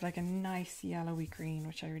they're kind of like a nice yellowy green,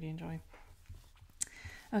 which I really enjoy.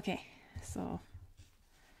 Okay, so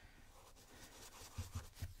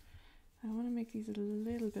I want to make these a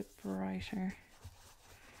little bit brighter.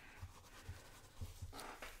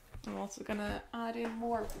 I'm also gonna add in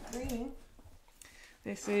more of the green.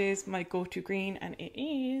 This is my go-to green, and it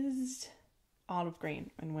is olive green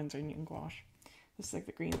in Winsor & Newton gouache. This is like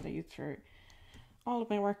the green that I use for all of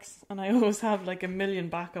my works, and I always have like a million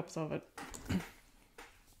backups of it.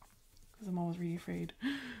 because I'm always really afraid.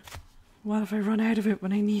 What if I run out of it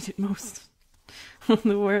when I need it most? When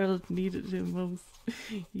the world needed it most,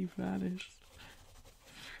 you vanished.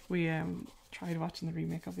 We tried watching the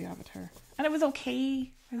remake of the Avatar, and it was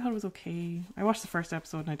okay. I thought it was okay. I watched the first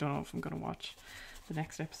episode, and I don't know if I'm going to watch the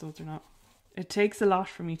next episodes or not. It takes a lot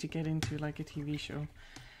for me to get into like a TV show.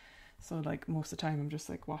 So like most of the time I'm just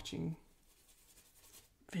like watching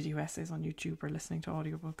video essays on YouTube or listening to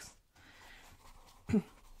audiobooks.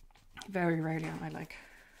 Very rarely am I like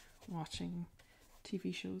watching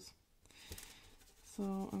TV shows.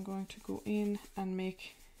 So I'm going to go in and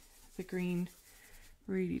make the green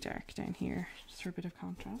really dark down here, just for a bit of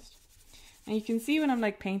contrast. And you can see when I'm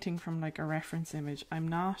like painting from like a reference image, I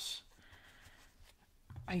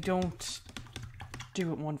don't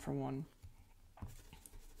do it one for one.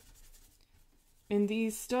 In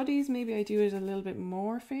these studies, maybe I do it a little bit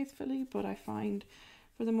more faithfully, but I find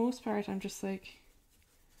for the most part, I'm just like,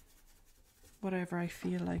 whatever I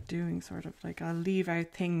feel like doing, sort of like I'll leave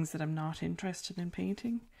out things that I'm not interested in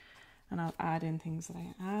painting, and I'll add in things that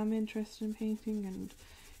I am interested in painting. And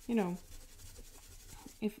you know,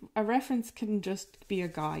 if a reference can just be a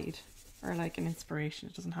guide or like an inspiration,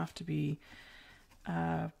 it doesn't have to be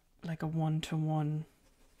like a one-to-one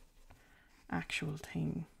actual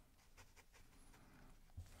thing,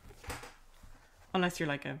 unless you're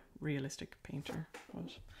like a realistic painter. But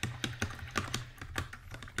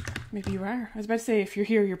maybe you are. I was about to say, if you're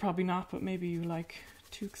here, you're probably not, but maybe you like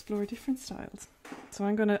to explore different styles. So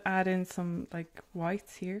I'm going to add in some like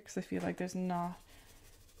whites here, because I feel like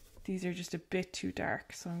these are just a bit too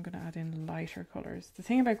dark, so I'm going to add in lighter colours. The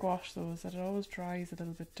thing about gouache though is that it always dries a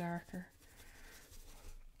little bit darker.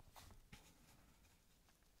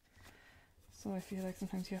 So I feel like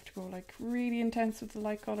sometimes you have to go like really intense with the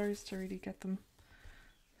light colours to really get them.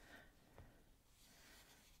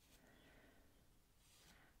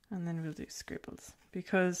 And then we'll do scribbles,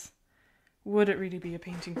 because would it really be a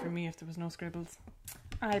painting for me if there was no scribbles?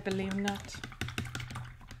 I believe not.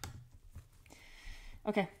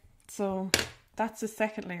 Okay, so that's the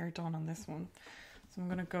second layer done on this one. So I'm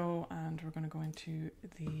going to go and we're going to go into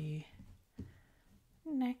the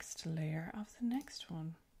next layer of the next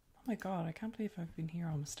one. Oh my god, I can't believe I've been here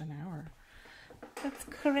almost an hour. That's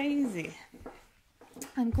crazy.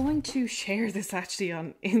 I'm going to share this actually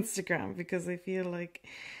on Instagram, because I feel like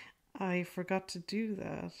I forgot to do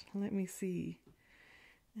that. Let me see.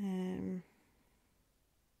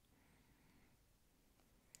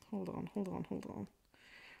 Hold on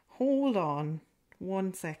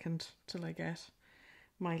 1 second till I get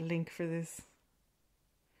my link for this.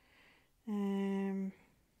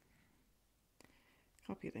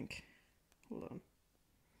 Copy link. Hold on.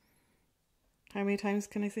 How many times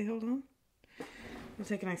can I say hold on? I'll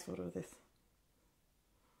take a nice photo of this.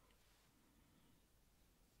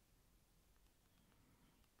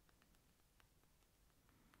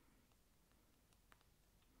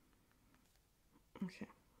 Okay.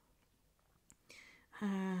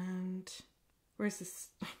 And where's this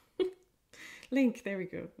link? There we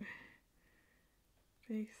go.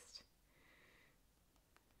 Paste.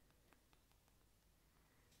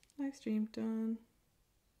 Live stream done.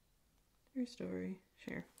 Your story.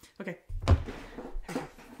 Share. Okay. Here we go.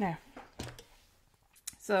 Now.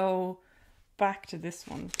 So back to this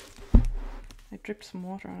one. I dripped some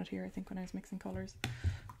water on it here, I think, when I was mixing colours.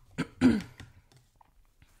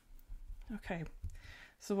 Okay.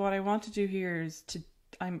 So what I want to do here is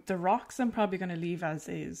the rocks I'm probably going to leave as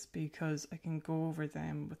is, because I can go over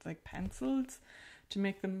them with like pencils to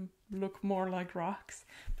make them look more like rocks.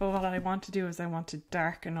 But what I want to do is I want to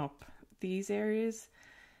darken up these areas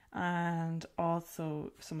and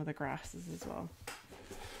also some of the grasses as well.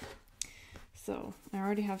 So I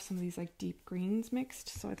already have some of these like deep greens mixed,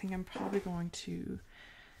 so I think I'm probably going to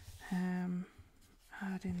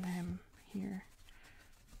add in them here.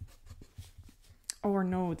 Or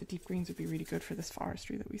no, the deep greens would be really good for this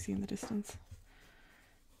forestry that we see in the distance.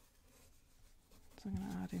 So I'm going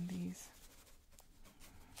to add in these.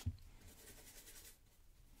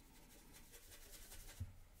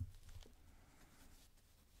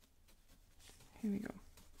 Here we go.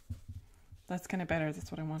 That's kind of better.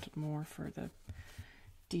 That's what I wanted more for the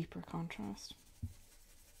deeper contrast.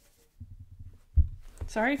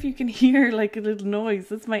 Sorry if you can hear like a little noise.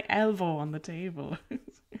 That's my elbow on the table.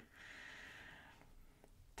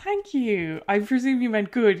 Thank you. I presume you meant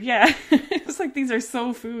good. Yeah. It was like, these are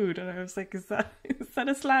so food. And I was like, is that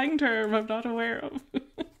a slang term I'm not aware of?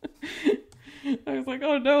 I was like,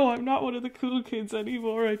 oh no, I'm not one of the cool kids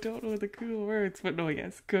anymore. I don't know the cool words. But no,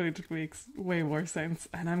 yes, good makes way more sense.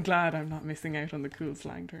 And I'm glad I'm not missing out on the cool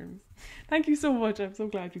slang terms. Thank you so much. I'm so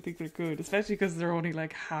glad you think they're good, especially because they're only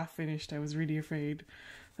like half finished. I was really afraid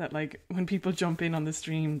that like when people jump in on the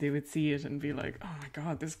stream, they would see it and be like, oh my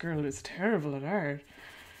god, this girl is terrible at art.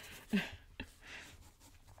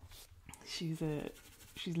 She's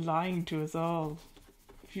lying to us all.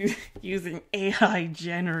 Using AI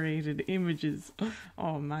generated images.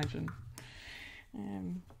 Oh, imagine.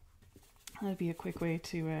 That'd be a quick way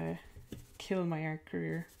to kill my art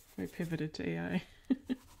career if I pivoted to AI.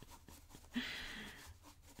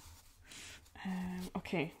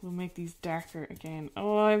 Okay, we'll make these darker again.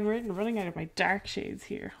 Oh, I'm running out of my dark shades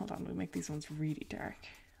here. Hold on, we'll make these ones really dark.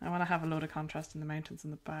 I want to have a load of contrast in the mountains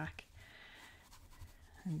in the back.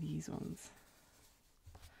 And these ones.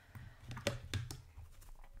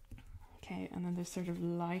 Okay, and then there's sort of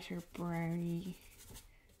lighter browny,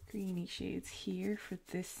 greeny shades here for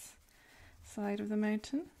this side of the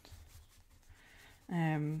mountain.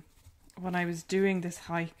 When I was doing this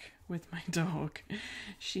hike with my dog,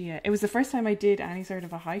 it was the first time I did any sort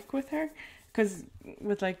of a hike with her, because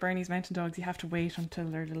with like Bernese mountain dogs, you have to wait until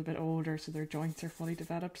they're a little bit older so their joints are fully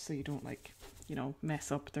developed, so you don't like, you know,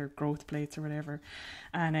 mess up their growth plates or whatever.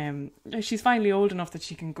 And she's finally old enough that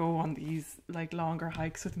she can go on these like longer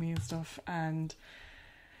hikes with me and stuff. And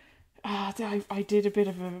I did a bit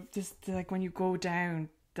of a, just like when you go down,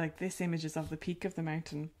 like this image is of the peak of the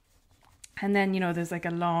mountain. And then, you know, there's like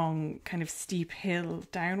a long kind of steep hill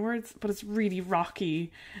downwards, but it's really rocky.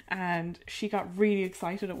 And she got really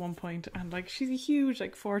excited at one point, and like she's a huge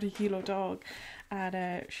like 40-kilo dog,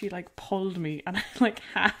 and she like pulled me, and I like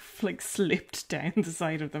half like slipped down the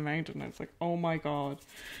side of the mountain. I was like, oh my god,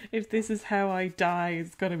 if this is how I die,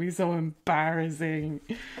 it's gonna be so embarrassing.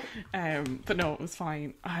 But no, it was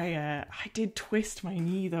fine. I did twist my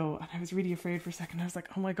knee though, and I was really afraid for a second. I was like,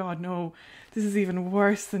 oh my god, no, this is even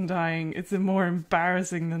worse than dying. It's more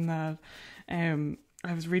embarrassing than that.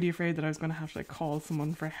 I was really afraid that I was going to have to like call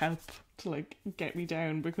someone for help to like get me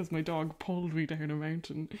down because my dog pulled me down a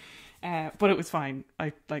mountain. But it was fine.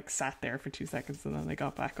 I like sat there for 2 seconds and then I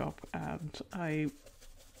got back up, and I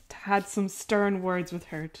had some stern words with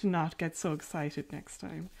her to not get so excited next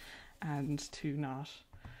time and to not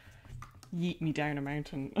yeet me down a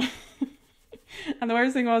mountain. And the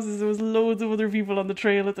worst thing is there was loads of other people on the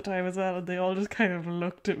trail at the time as well, and they all just kind of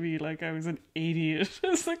looked at me like I was an idiot. I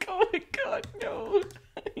was like, oh my god, no,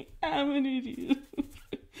 I am an idiot.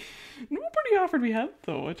 Nobody offered me help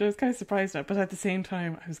though, which I was kind of surprised at, but at the same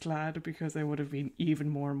time I was glad, because I would have been even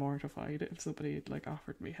more mortified if somebody had like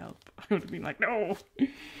offered me help. I would have been like, no,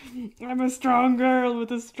 I'm a strong girl with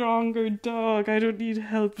a stronger dog, I don't need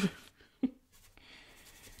help.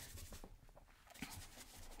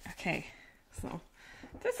 Okay. So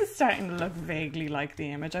this is starting to look vaguely like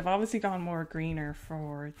the image. I've obviously gone more greener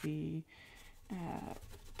for the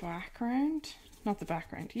background. Not the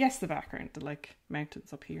background. Yes, the background. The like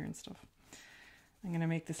mountains up here and stuff. I'm going to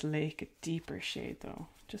make this lake a deeper shade though,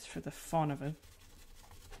 just for the fun of it.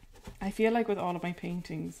 I feel like with all of my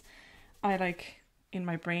paintings, I like in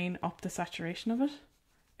my brain up the saturation of it,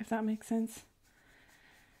 if that makes sense.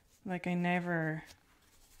 Like I never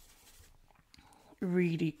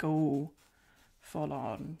really go full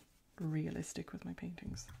on realistic with my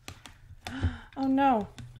paintings. Oh no,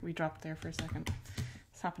 we dropped there for a second.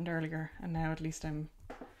 This happened earlier, and now at least I'm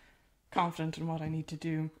confident in what I need to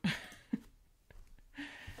do.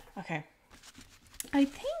 Okay, I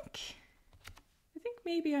think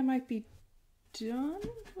maybe I might be done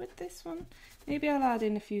with this one. Maybe I'll add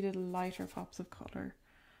in a few little lighter pops of colour,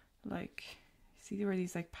 like see where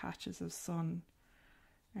these like patches of sun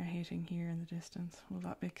are hitting here in the distance. Will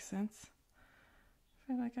that make sense?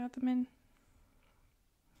 If I like add them in.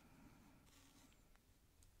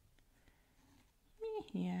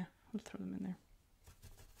 Yeah, we'll throw them in there.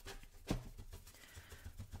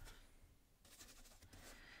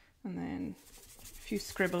 And then a few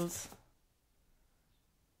scribbles.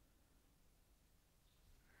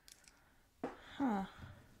 Huh.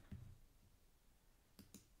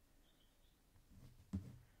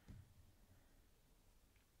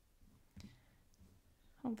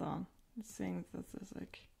 Hold on. I'm saying that this is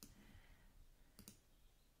like...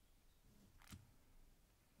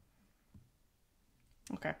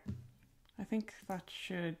 Okay. I think that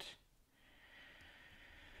should...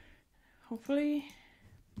 Hopefully...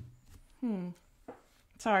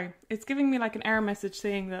 Sorry. It's giving me like an error message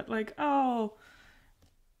saying that like, oh...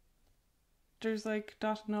 There's like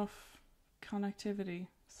not enough connectivity.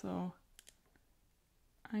 So...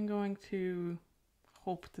 I'm going to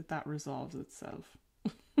hope that that resolves itself.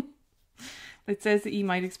 It says that you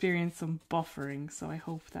might experience some buffering, so I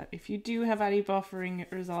hope that if you do have any buffering, it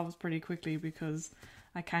resolves pretty quickly, because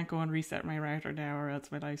I can't go and reset my router now, or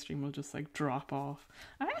else my live stream will just like drop off.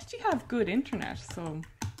 I actually have good internet, so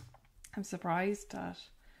I'm surprised that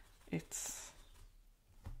it's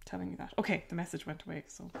telling me that. Okay, the message went away,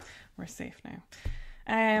 so we're safe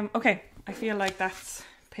now. Okay, I feel like that's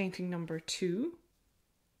painting number 2,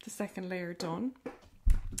 the second layer done.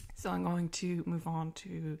 So I'm going to move on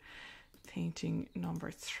to painting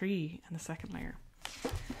number 3 and the second layer.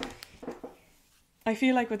 I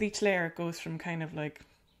feel like with each layer it goes from kind of like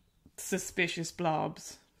suspicious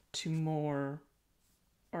blobs to more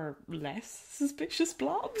or less suspicious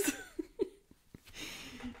blobs.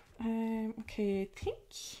 Okay, I think,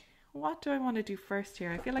 what do I want to do first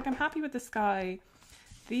here? I feel like I'm happy with the sky.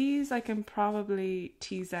 These I can probably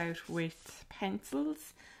tease out with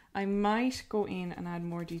pencils. I might go in and add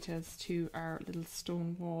more details to our little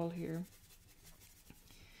stone wall here.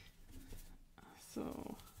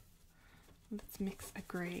 So let's mix a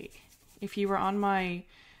grey. If you were on my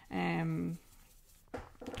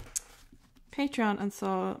Patreon and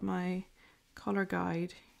saw my colour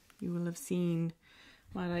guide, you will have seen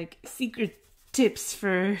my like secret tips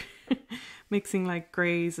for mixing like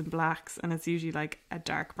greys and blacks, and it's usually like a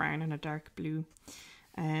dark brown and a dark blue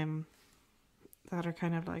that are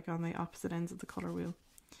kind of like on the opposite ends of the colour wheel.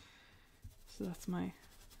 So that's my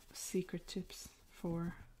secret tips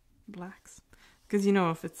for blacks, because you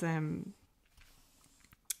know, if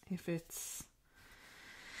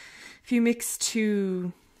you mix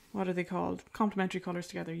two, what are they called, complementary colours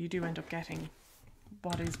together, you do end up getting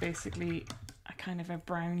what is basically a kind of a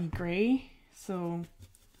browny grey. So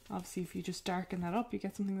obviously if you just darken that up, you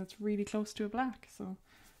get something that's really close to a black. So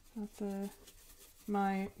that's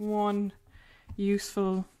my one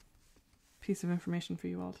useful piece of information for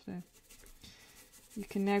you all today. You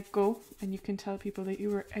can now go and you can tell people that you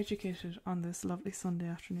were educated on this lovely Sunday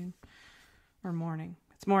afternoon or morning.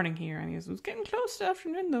 It's morning here anyways. It was getting close to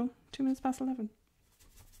afternoon though, 2 minutes past 11.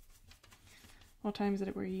 What time is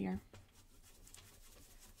it where you are?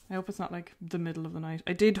 I hope it's not like the middle of the night.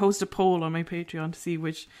 I did host a poll on my Patreon to see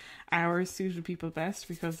which hours suited people best,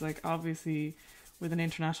 because like obviously with an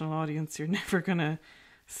international audience you're never gonna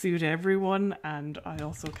suit everyone, and I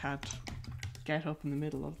also can't get up in the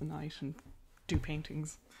middle of the night and do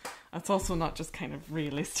paintings. That's also not just kind of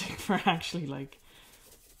realistic for actually like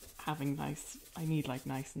having nice, I need like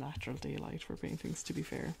nice natural daylight for paintings, to be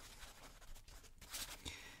fair.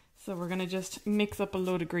 So we're going to just mix up a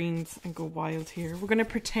load of greens and go wild here. We're going to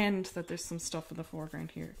pretend that there's some stuff in the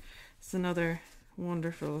foreground here. It's another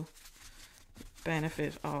wonderful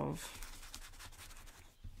benefit of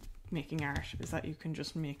making art, is that you can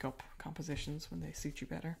just make up compositions when they suit you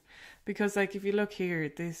better. Because like if you look here,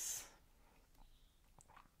 this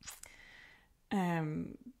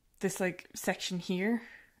like section here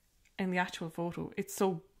in the actual photo, it's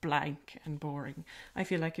so blank and boring. I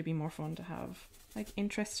feel like it'd be more fun to have like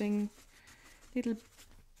interesting little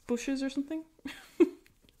bushes or something.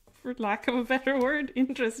 For lack of a better word,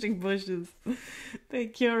 interesting bushes. They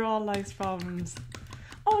cure all life's problems.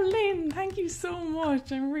 Oh Lynn, thank you so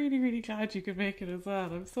much. I'm really, really glad you could make it as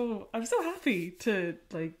well. I'm so happy to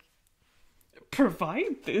like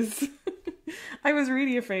provide this. I was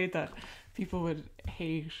really afraid that people would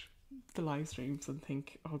hate the live streams and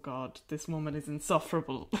think, oh god, this woman is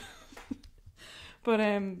insufferable. But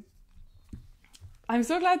I'm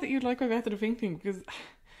so glad that you like my method of painting, because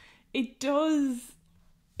it does,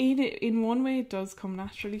 in one way it does come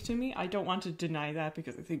naturally to me. I don't want to deny that,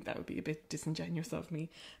 because I think that would be a bit disingenuous of me.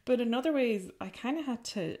 But in other ways I kind of had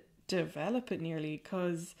to develop it nearly,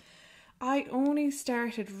 because I only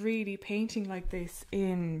started really painting like this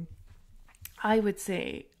in, I would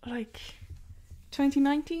say, like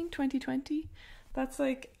 2019, 2020. That's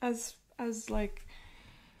like, as like,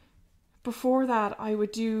 before that I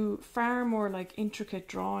would do far more like intricate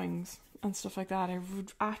drawings and stuff like that. I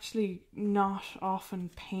would actually not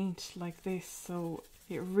often paint like this, so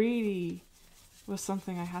it really was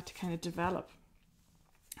something I had to kind of develop.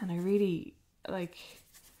 And I really, like,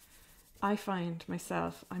 I find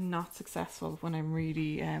myself, I'm not successful when I'm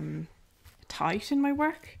really tight in my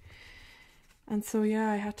work. And so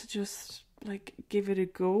yeah, I had to just like give it a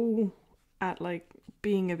go at like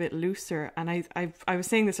being a bit looser. And I was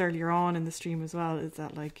saying this earlier on in the stream as well, is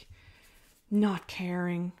that like not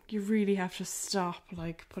caring, you really have to stop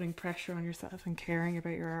like putting pressure on yourself and caring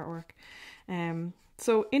about your artwork.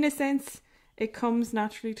 So in a sense it comes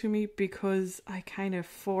naturally to me, because I kind of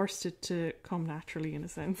forced it to come naturally in a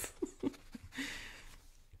sense.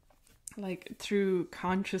 Like through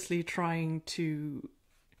consciously trying to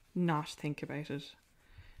not think about it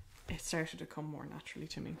it started to come more naturally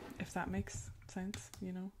to me, if that makes sense.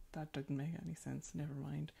 You know, that doesn't make any sense, never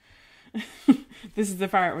mind. This is the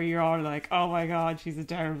part where you're all like, oh my god, she's a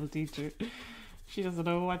terrible teacher, she doesn't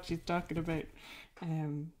know what she's talking about.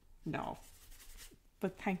 No,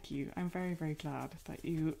 but thank you. I'm very, very glad that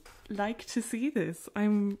you like to see this.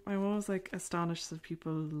 I'm always like astonished that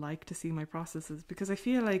people like to see my processes, because I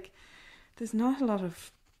feel like there's not a lot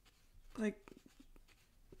of like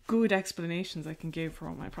good explanations I can give for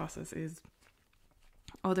what my process is,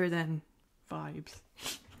 other than vibes,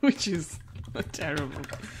 which is a terrible,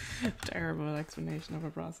 terrible explanation of a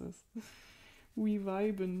process. We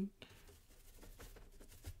vibing.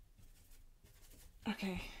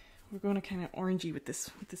 Okay, we're going to kind of orangey with this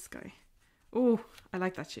guy. Oh, I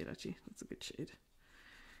like that shade actually. That's a good shade.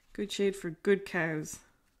 Good shade for good cows.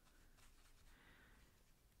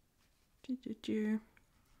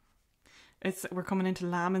 We're coming into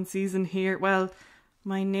lambing season here. Well,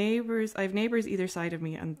 I have neighbours either side of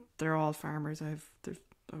me, and they're all farmers. I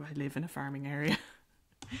live in a farming area.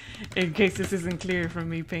 In case this isn't clear from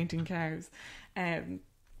me painting cows.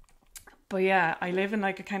 But yeah, I live in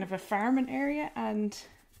like a kind of a farming area, and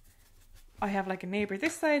I have like a neighbour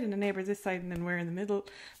this side and a neighbour this side, and then we're in the middle.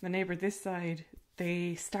 The neighbour this side,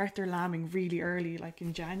 they start their lambing really early, like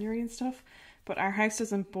in January and stuff. But our house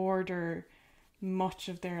doesn't border much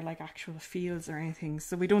of their like actual fields or anything,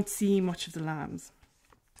 so we don't see much of the lambs.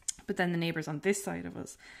 But then the neighbours on this side of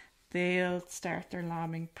us, they'll start their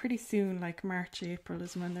lambing pretty soon, like March, April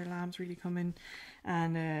is when their lambs really come in,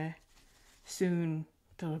 and soon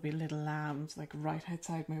there'll be little lambs like right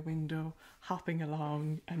outside my window, hopping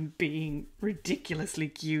along and being ridiculously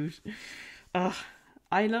cute.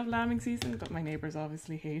 I love lambing season, but my neighbours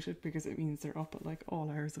obviously hate it because it means they're up at like all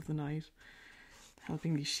hours of the night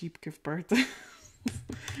helping these sheep give birth.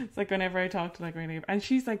 It's like whenever I talk to like my neighbour, and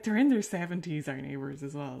she's like, they're in their 70s, our neighbours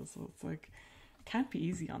as well, so it's like, can't be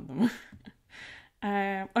easy on them.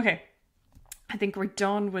 Okay, I think we're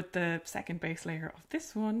done with the second base layer of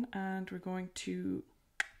this one, and we're going to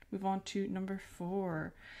move on to number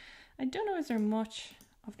 4. I don't know, is there much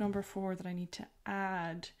of number 4 that I need to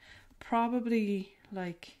add? Probably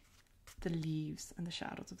like the leaves and the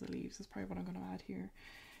shadows of the leaves is probably what I'm going to add here.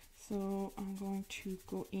 So I'm going to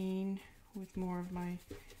go in with more of my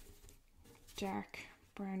dark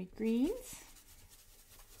browny greens.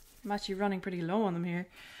 I'm actually running pretty low on them here.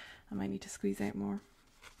 I might need to squeeze out more.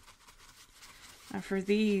 And for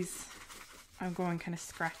these, I'm going kind of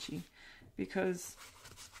scratchy, because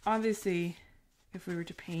obviously if we were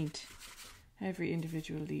to paint every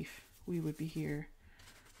individual leaf, we would be here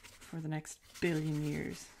for the next billion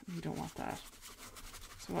years. We don't want that.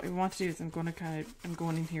 So what we want to do is I'm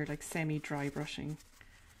going in here like semi-dry brushing,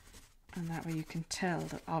 and that way you can tell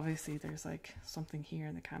that obviously there's like something here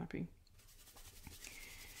in the canopy.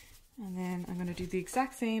 And then I'm going to do the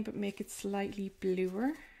exact same but make it slightly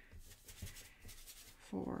bluer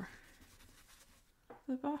for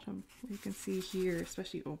the bottom. You can see here,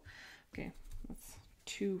 especially, oh, okay, that's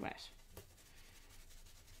too wet.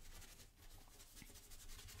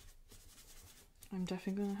 I'm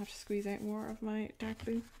definitely going to have to squeeze out more of my dark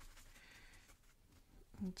blue.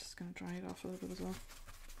 I'm just going to dry it off a little bit as well.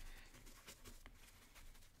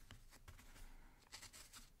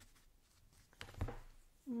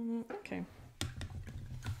 Okay.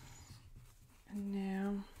 And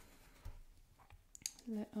now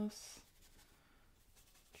let us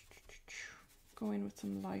go in with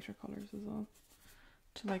some lighter colours as well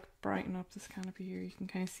to like brighten up this canopy here. You can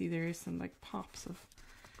kind of see there is some like pops of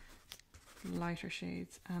lighter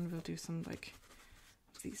shades, and we'll do some like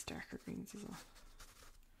these darker greens as well.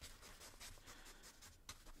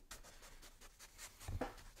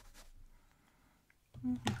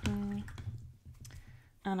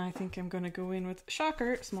 And I think I'm going to go in with,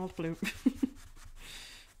 shocker, small blue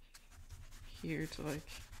here to like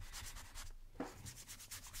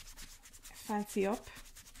fancy up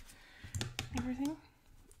everything.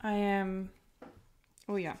 I am,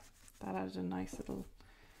 oh yeah, that added a nice little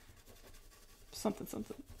something.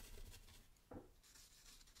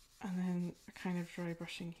 And then kind of dry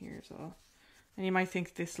brushing here as well. And you might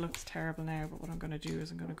think this looks terrible now, but what I'm going to do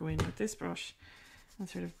is I'm going to go in with this brush and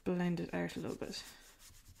sort of blend it out a little bit.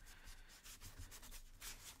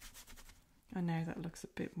 And now that looks a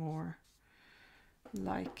bit more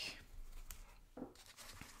like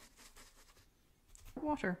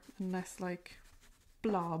water and less like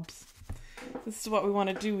blobs. This is what we want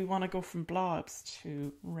to do. We want to go from blobs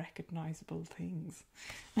to recognizable things.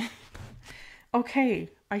 Okay,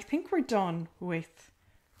 I think we're done with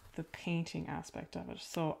the painting aspect of it.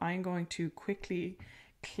 So I'm going to quickly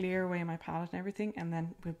clear away my palette and everything, and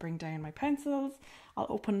then we'll bring down my pencils. I'll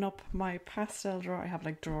open up my pastel drawer. I have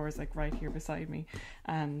like drawers like right here beside me,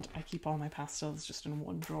 and I keep all my pastels just in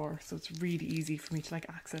one drawer, so it's really easy for me to like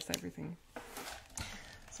access everything.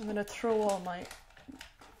 So I'm gonna throw all my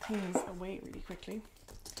things away really quickly.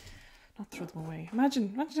 Not throw them away.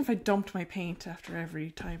 Imagine if I dumped my paint after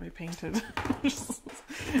every time I painted.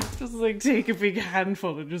 just like take a big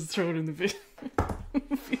handful and just throw it in the bin. It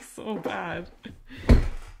would be so bad.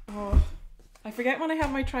 Oh, I forget when I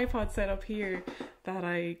have my tripod set up here that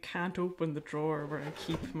I can't open the drawer where I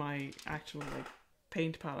keep my actual like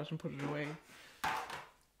paint palette and put it away.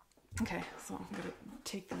 Okay, so I'm gonna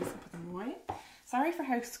take these and put them away. Sorry for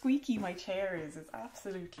how squeaky my chair is. It's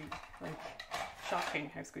absolutely like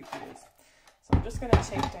shocking how squeaky it is. So I'm just going to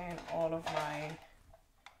take down all of my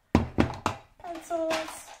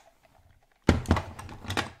pencils.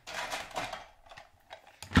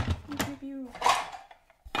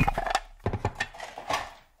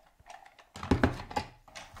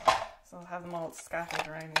 So I'll have them all scattered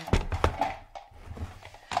around me.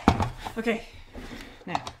 Okay,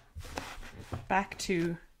 now back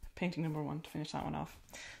to painting number 1 to finish that one off.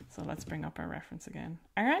 So let's bring up our reference again.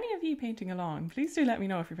 Are any of you painting along? Please do let me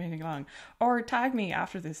know if you're painting along, or tag me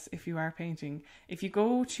after this if you are painting. If you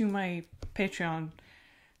go to my Patreon,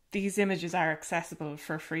 these images are accessible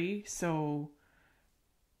for free, so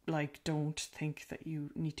like don't think that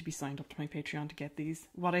you need to be signed up to my Patreon to get these.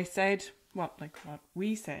 What we said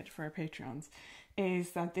for our Patreons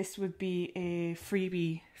is that this would be a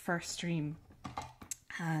freebie first stream,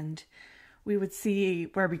 and we would see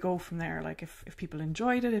where we go from there. Like if people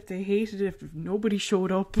enjoyed it, if they hated it, if nobody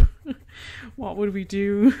showed up, what would we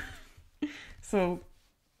do? So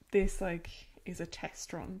this like is a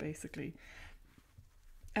test run basically.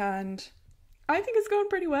 And I think it's going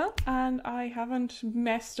pretty well, and I haven't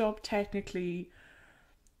messed up technically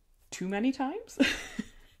too many times.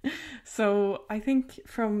 So I think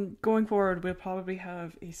from going forward we'll probably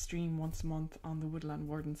have a stream once a month on the Woodland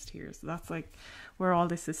Wardens tier. So that's like where all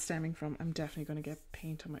this is stemming from. I'm definitely going to get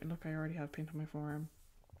paint on my... Look, I already have paint on my forearm.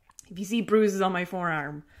 If you see bruises on my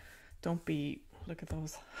forearm, don't be... Look at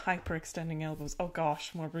those hyper-extending elbows. Oh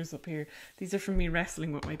gosh, more bruises up here. These are from me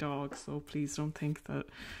wrestling with my dog, so please don't think that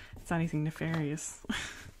it's anything nefarious.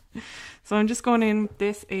 So I'm just going in.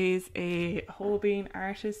 This is a Holbein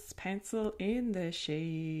Artist's pencil in the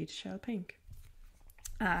shade Shell Pink.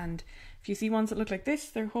 And if you see ones that look like this,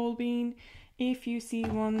 they're Holbein. If you see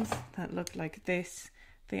ones that look like this,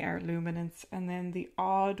 they are Luminance. And then the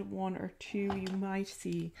odd one or two you might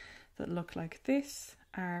see that look like this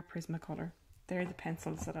are Prismacolor. They're the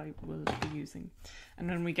pencils that I will be using. And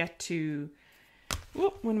when we get to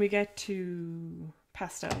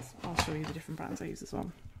pastels, I'll show you the different brands I use as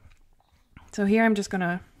well. So here I'm just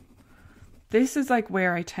gonna, this is like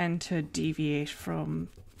where I tend to deviate from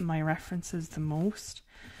my references the most,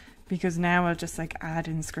 because now I'll just like add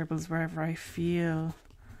in scribbles wherever I feel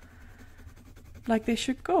like they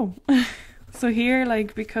should go. So here,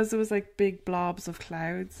 like, because it was like big blobs of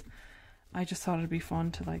clouds, I just thought it'd be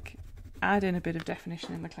fun to like add in a bit of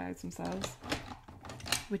definition in the clouds themselves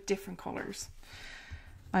with different colours.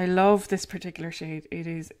 I love this particular shade. It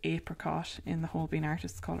is Apricot in the Holbein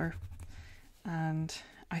Artist's colour. And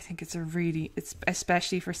I think it's it's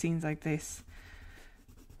especially for scenes like this.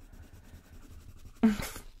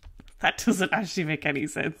 That doesn't actually make any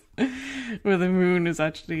sense. Where the moon is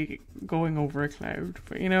actually going over a cloud.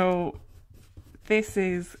 But you know, this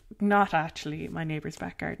is not actually my neighbour's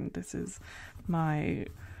back garden. This is my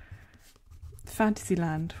fantasy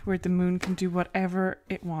land where the moon can do whatever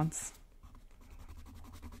it wants.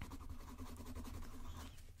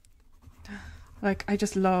 Like, I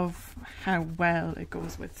just love how well it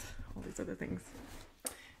goes with all these other things.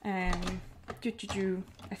 I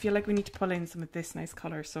feel like we need to pull in some of this nice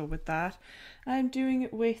colour. So with that, I'm doing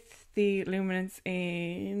it with the Luminance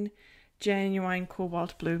in Genuine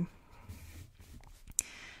Cobalt Blue.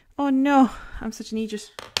 Oh no, I'm such an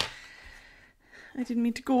idiot. I didn't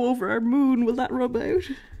mean to go over our moon. Will that rub out?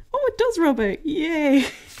 Oh, it does rub out. Yay!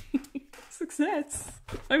 Success!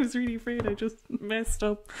 I was really afraid I just messed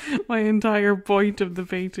up my entire point of the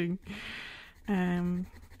painting. So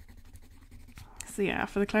yeah,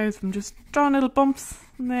 for the clouds I'm just drawing little bumps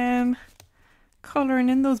and then colouring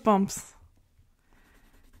in those bumps.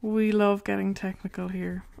 We love getting technical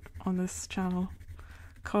here on this channel.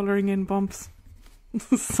 Colouring in bumps.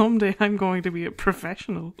 Someday I'm going to be a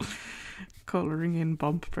professional colouring in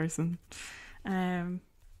bump person.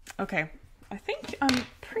 Okay. I think I'm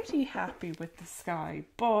pretty happy with the sky,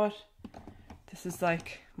 but this is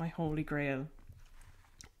like my holy grail.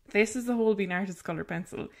 This is the Holbein Artist Colour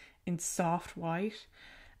Pencil in soft white.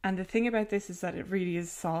 And the thing about this is that it really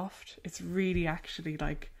is soft. It's really actually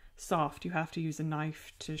like soft. You have to use a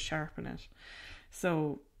knife to sharpen it.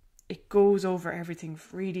 So it goes over everything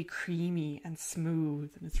really creamy and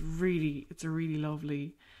smooth. And it's a really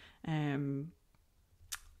lovely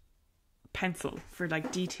pencil for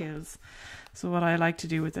like details. So what I like to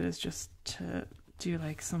do with it is just to do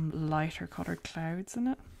like some lighter coloured clouds in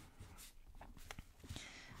it.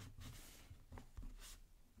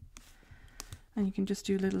 And you can just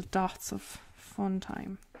do little dots of fun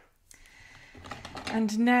time.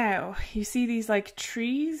 And now you see these like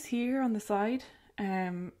trees here on the side.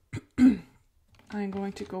 I'm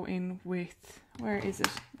going to go in with, where is it?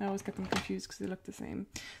 I always get them confused because they look the same.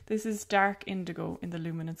 This is dark indigo in the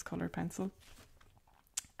Luminance Colour Pencil.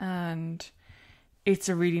 And it's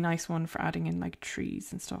a really nice one for adding in like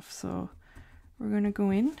trees and stuff. So we're going to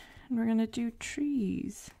go in and we're going to do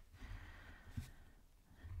trees.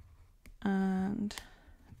 And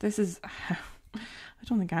this is how, I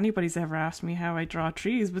don't think anybody's ever asked me how I draw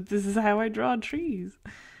trees, but this is how I draw trees.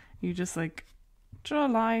 You just like draw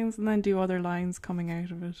lines and then do other lines coming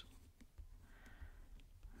out of it.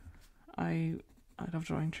 I love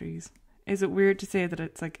drawing trees. Is it weird to say that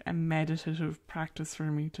it's like a meditative practice for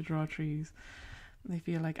me to draw trees? I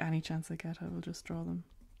feel like any chance I get, I will just draw them.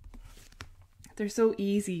 They're so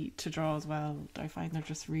easy to draw as well. I find they're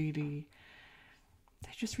just really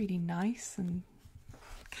nice and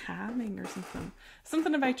calming or something.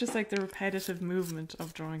 Something about just like the repetitive movement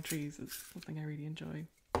of drawing trees is something I really enjoy.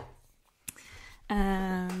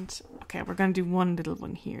 And okay, we're going to do one little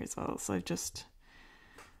one here as well. So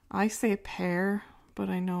I say pear, but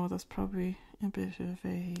I know that's probably a bit of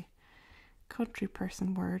a country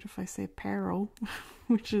person word if I say pero,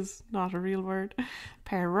 which is not a real word.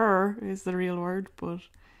 Perer is the real word, but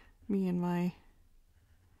me and my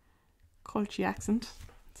culty accent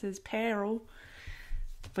says pero.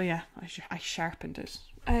 But yeah, I sharpened it.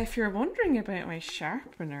 If you're wondering about my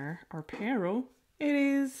sharpener or pero, it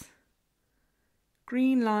is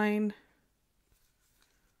green line,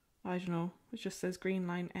 I don't know, it just says green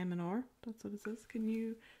line M and R. That's what it says. Can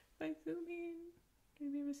you, if I zoom in,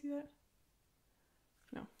 can you ever see that?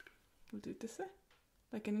 No, we'll do it this way,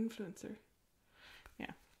 like an influencer.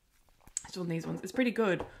 Yeah, it's one of these ones. It's pretty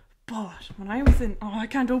good. But when I was in, I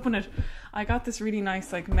can't open it. I got this really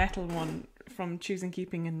nice like metal one from Choose and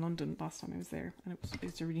Keeping in London last time I was there, and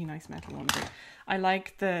it's a really nice metal one. But I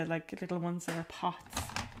like the like little ones that are pots,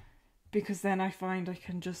 because then I find I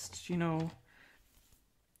can just, you know,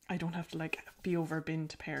 I don't have to like be over a bin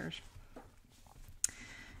to pair it.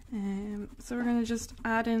 So we're going to just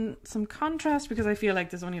add in some contrast, because I feel like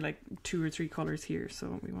there's only like 2 or 3 colours here,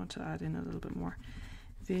 so we want to add in a little bit more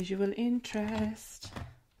visual interest.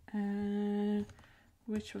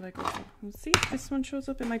 Which will I go for? We'll see if this one shows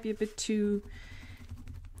up. It might be a bit too...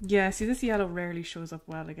 Yeah, see, this yellow rarely shows up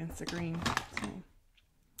well against the green, so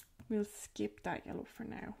we'll skip that yellow for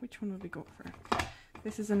now. Which one will we go for?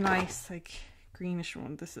 This is a nice like greenish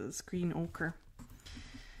one. This is green ochre.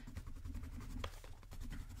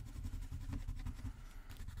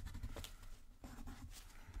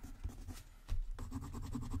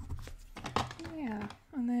 Yeah,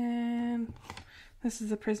 and then this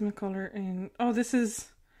is a Prismacolor in... Oh, this is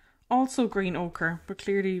also green ochre, but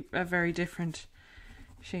clearly a very different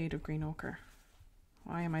shade of green ochre.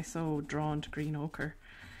 Why am I so drawn to green ochre?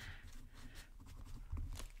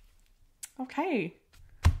 Okay,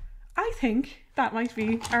 I think that might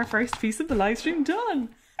be our first piece of the live stream done.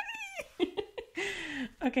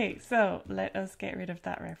 Okay, so let us get rid of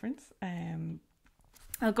that reference.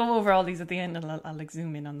 I'll go over all these at the end, and I'll like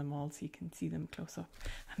zoom in on them all so you can see them close up.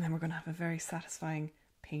 And then we're going to have a very satisfying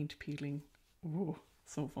paint peeling. Ooh,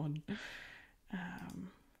 so fun.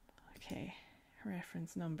 Okay,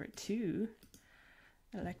 reference number 2,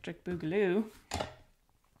 Electric Boogaloo,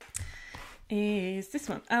 is this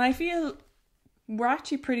one. And I feel we're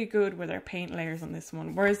actually pretty good with our paint layers on this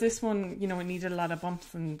one. Whereas this one, you know, it needed a lot of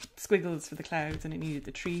bumps and squiggles for the clouds, and it needed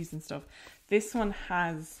the trees and stuff. This one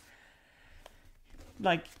has...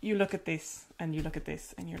 like, you look at this and you look at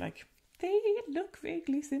this and you're like, they look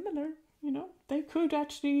vaguely similar, you know, they could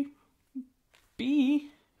actually be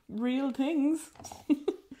real things.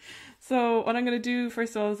 So what I'm going to do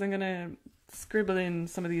first of all is I'm going to scribble in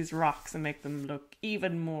some of these rocks and make them look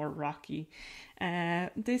even more rocky.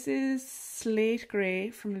 This is Slate Grey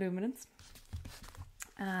from Luminance.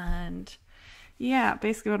 And yeah,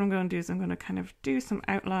 basically what I'm going to do is I'm going to kind of do some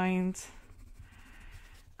outlines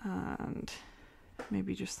and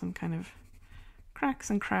maybe just some kind of cracks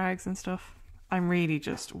and crags and stuff. I'm really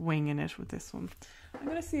just winging it with this one. I'm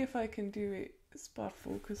going to see if I can do it spot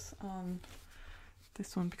focus on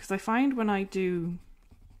this one, because I find when I do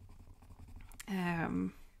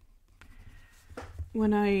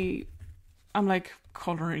when I'm like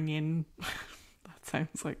colouring in that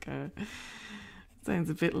sounds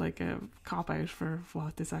a bit like a cop out for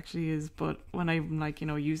what this actually is, but when I'm like, you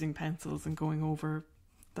know, using pencils and going over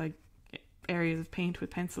like areas of paint with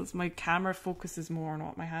pencils, my camera focuses more on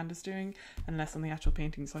what my hand is doing and less on the actual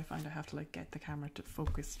painting, so I find I have to like get the camera to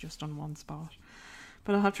focus just on one spot,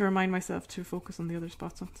 but I'll have to remind myself to focus on the other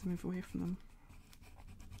spots once I move away from them.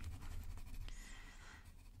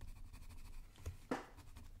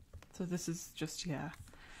 So this is just, yeah,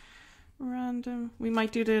 random. We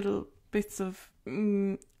might do little bits of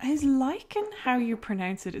is lichen how you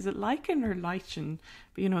pronounce it? Is it lichen or lichen?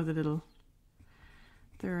 But you know, the little,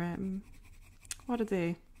 they're what are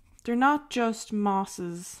they? They're not just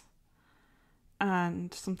mosses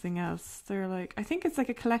and something else. They're like, I think it's like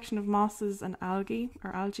a collection of mosses and algae,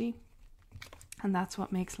 and that's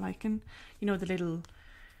what makes lichen. You know, the little,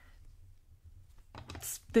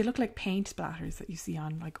 they look like paint splatters that you see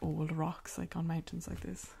on like old rocks, like on mountains like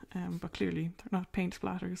this, but clearly they're not paint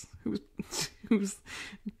splatters. Who's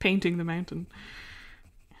painting the mountain?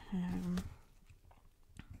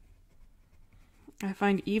 I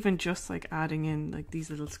find even just like adding in like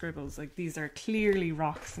these little scribbles, like these are clearly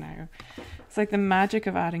rocks now. It's like the magic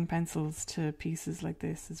of adding pencils to pieces like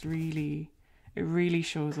this is really, it really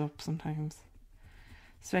shows up sometimes,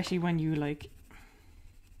 especially when you like,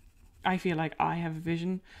 I feel like I have a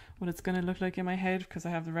vision what it's going to look like in my head because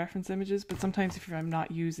I have the reference images, but sometimes if I'm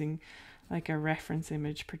not using like a reference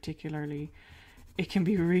image particularly, it can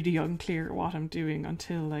be really unclear what I'm doing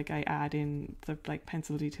until like I add in the like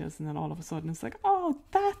pencil details, and then all of a sudden it's like, oh,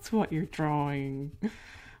 that's what you're drawing.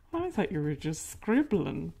 I thought you were just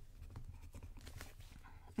scribbling.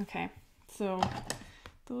 Okay, so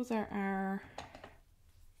those are our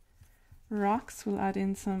rocks. We'll add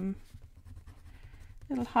in some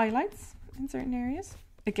little highlights in certain areas.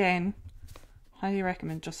 Again, highly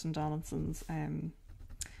recommend Justin Donaldson's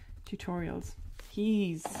tutorials.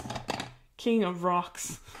 He's king of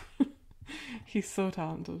rocks. He's so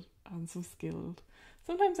talented and so skilled.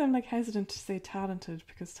 Sometimes I'm like hesitant to say talented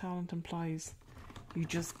because talent implies you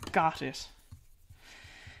just got it.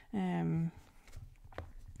 But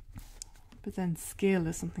then skill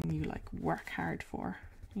is something you like work hard for,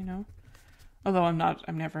 you know? Although I'm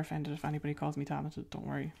never offended if anybody calls me talented, don't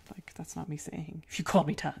worry. Like, that's not me saying, if you call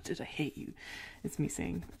me talented, I hate you. It's me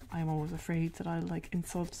saying, I'm always afraid that I'll like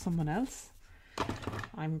insult someone else.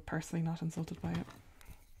 I'm personally not insulted by it.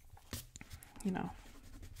 You know.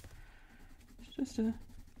 It's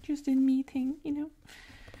just a me thing, you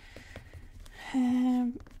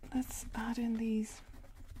know. Let's add in these.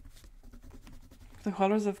 The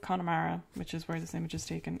colours of Connemara, which is where this image is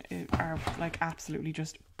taken, are like absolutely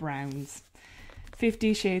just browns.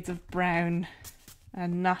 50 shades of brown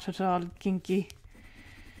and not at all kinky.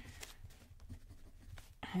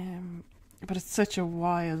 But it's such a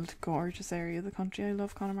wild, gorgeous area of the country. I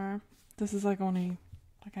love Connemara. This is like only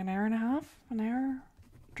like an hour and a half, an hour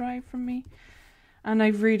drive from me. And I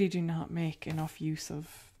really do not make enough use of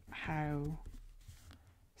how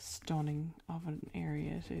stunning of an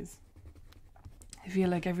area it is. I feel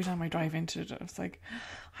like every time I drive into it, it's like,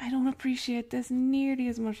 I don't appreciate this nearly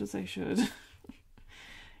as much as I should.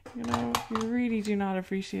 You know, you really do not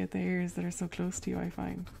appreciate the areas that are so close to you, I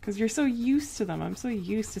find. Because you're so used to them. I'm so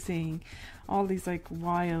used to seeing all these like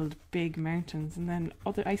wild, big mountains. And then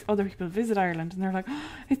other people visit Ireland and they're like, oh,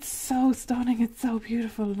 it's so stunning, it's so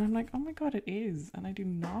beautiful. And I'm like, oh my God, it is. And I do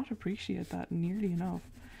not appreciate that nearly enough.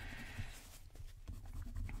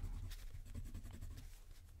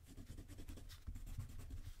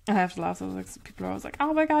 I have to laugh. So like, people are always like,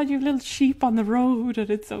 oh my God, you have little sheep on the road and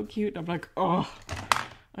it's so cute. And I'm like, oh,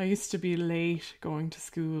 I used to be late going to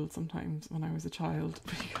school sometimes when I was a child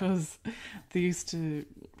because they used to,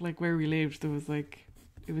 like where we lived, there was like,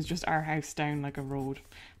 it was just our house down like a road,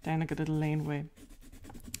 down like a little laneway.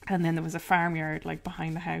 And then there was a farmyard like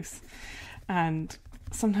behind the house. And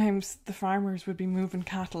sometimes the farmers would be moving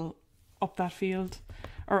cattle up that field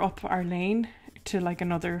or up our lane to like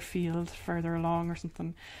another field further along or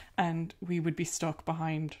something, and we would be stuck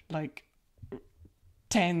behind like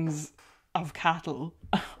tens of cattle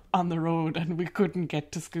on the road and we couldn't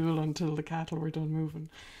get to school until the cattle were done moving.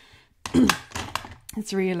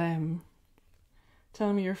 It's real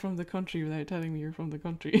tell me you're from the country without telling me you're from the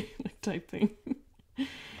country like type thing.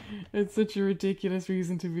 It's such a ridiculous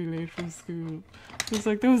reason to be late from school. It's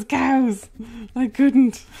like those cows, I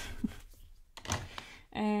couldn't.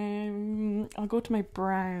 I'll go to my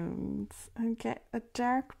browns and get a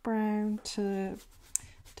dark brown to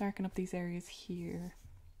darken up these areas here.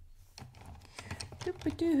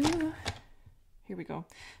 Doo-ba-doo. Here we go.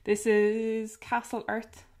 This is Castle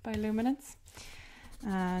Earth by Luminance.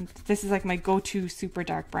 And this is like my go-to super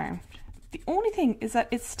dark brown. The only thing is that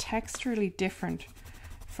it's texturally different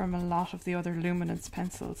from a lot of the other Luminance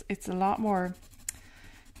pencils. It's a lot more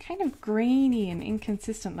kind of grainy and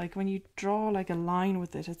inconsistent. Like when you draw like a line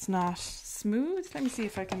with it, it's not smooth. Let me see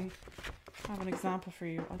if I can have an example for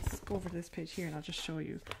you. I'll just go over to this page here and I'll just show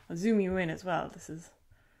you. I'll zoom you in as well. This is,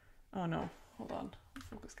 oh no, hold on,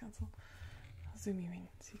 focus cancel. I'll zoom you in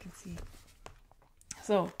so you can see.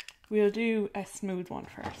 So we'll do a smooth one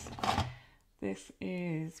first. This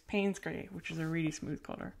is Payne's Grey, which is a really smooth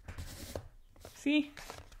colour. See?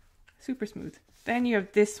 Super smooth. Then you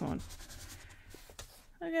have this one.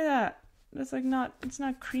 Look at that. It's like not, it's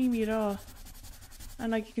not creamy at all.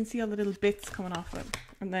 And like you can see all the little bits coming off it.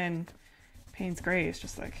 And then Payne's Grey is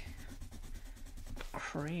just like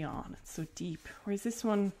crayon. It's so deep. Whereas this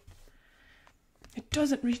one, it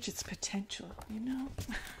doesn't reach its potential, you know?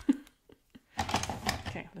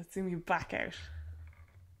 Okay, let's zoom you back out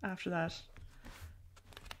after that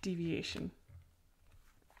deviation.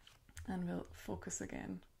 And we'll focus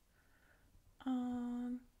again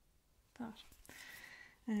on that.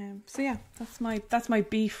 So yeah, that's my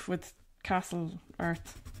beef with Castle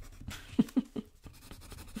Earth.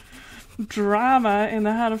 Drama in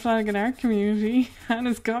the Hannah Flanagan art community.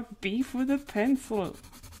 Hannah's got beef with a pencil.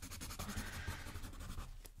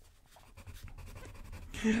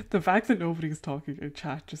 The fact that nobody's talking in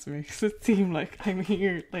chat just makes it seem like I'm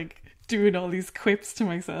here like doing all these quips to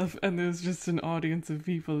myself and there's just an audience of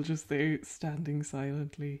people just there standing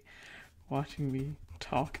silently watching me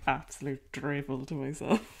talk absolute drivel to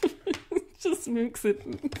myself. It just makes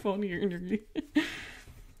it funnier nearly.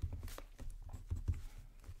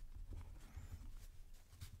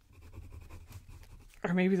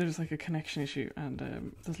 Or maybe there's like a connection issue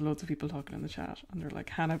and there's loads of people talking in the chat and they're like,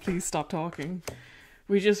 Hannah, please stop talking.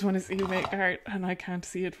 We just want to see you make art and I can't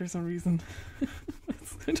see it for some reason.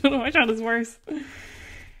 I don't know which one is worse.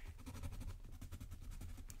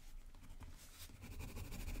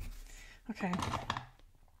 Okay.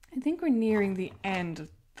 I think we're nearing the end of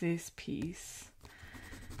this piece.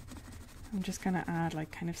 I'm just going to add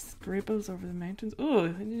like kind of scribbles over the mountains. Oh, I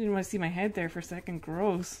didn't want to see my head there for a second.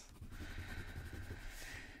 Gross.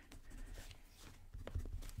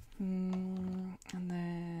 And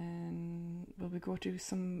then will we go do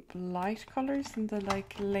some light colours in the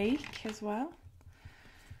like lake as well?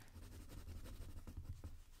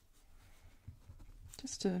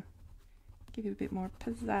 Just to give you a bit more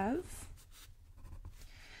pizzazz.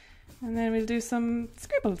 And then we'll do some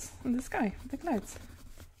scribbles in the sky, the clouds.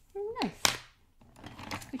 Nice.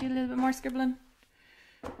 We do a little bit more scribbling.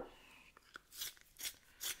 A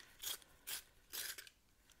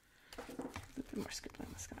little bit more scribbling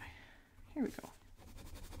in the sky. Here we go.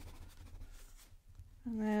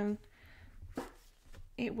 And then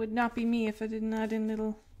it would not be me if I didn't add in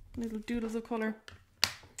little doodles of colour.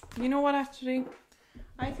 You know what actually?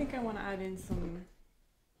 I think I want to add in some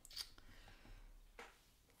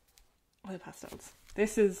oil pastels.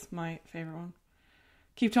 This is my favourite one.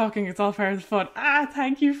 Keep talking, it's all part of the fun. Ah,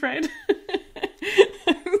 thank you, Fred.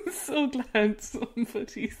 I'm so glad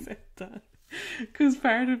somebody said that. Because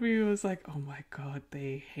part of me was like, oh my god,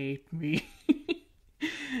 they hate me.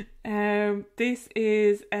 This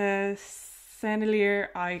is a Sennelier.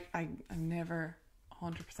 I'm never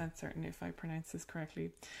 100% certain if I pronounce this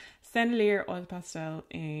correctly. Sennelier oil pastel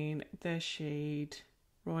in the shade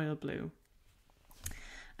Royal Blue.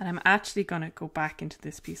 And I'm actually going to go back into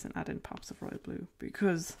this piece and add in pops of Royal Blue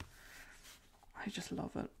because I just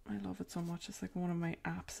love it. I love it so much. It's like one of my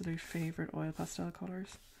absolute favourite oil pastel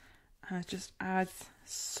colours. And it just adds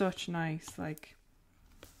such nice, like,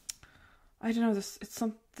 I don't know,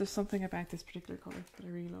 there's something about this particular colour that I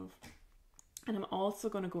really love. And I'm also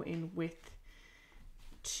going to go in with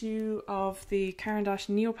two of the Caran d'Ache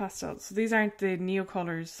Neo Pastels. So these aren't the Neo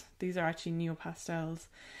colours, these are actually Neo Pastels.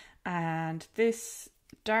 And this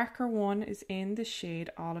darker one is in the shade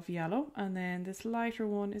Olive Yellow, and then this lighter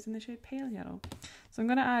one is in the shade Pale Yellow. So I'm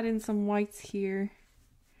going to add in some whites here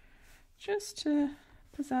just to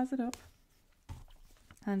pizzazz it up,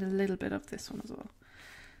 and a little bit of this one as well.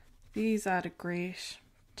 These add a great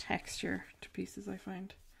texture to pieces, I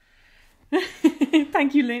find.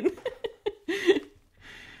 Thank you, Lynn.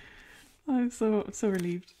 I'm so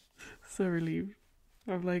relieved. So relieved.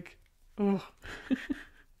 I'm like, oh.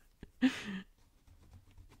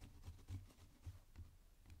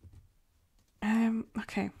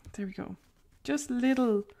 Okay, there we go. Just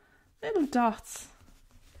little dots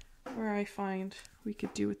where I find we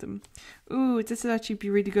could do with them. Ooh, this would actually be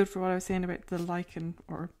really good for what I was saying about the lichen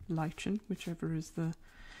or lichen, whichever is the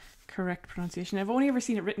correct pronunciation. I've only ever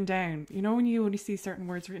seen it written down. You know, when you only see certain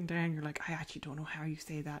words written down, you're like, I actually don't know how you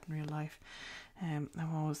say that in real life. I'm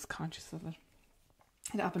always conscious of it.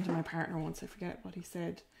 It happened to my partner once. I forget what he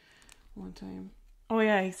said one time. Oh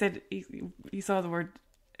yeah, he said he saw the word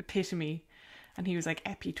epitome and he was like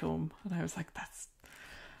epitome, and I was like,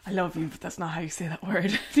 I love you, but that's not how you say that word.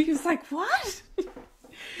 And he was like, what?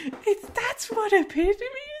 That's what epitome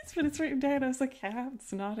is, but it's written down. I was like, yeah,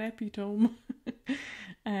 it's not epitome.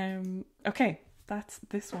 Okay, that's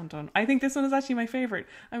this one done. I think this one is actually my favourite.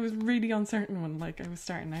 I was really uncertain when I was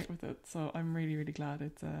starting out with it, so I'm really, really glad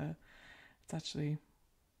it's actually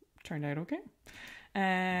turned out okay.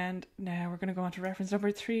 And now we're going to go on to reference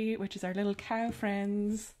number 3, which is our little cow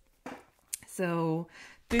friends. So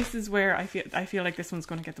this is where I feel like this one's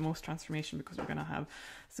going to get the most transformation, because we're going to have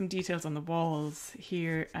some details on the walls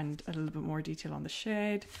here and a little bit more detail on the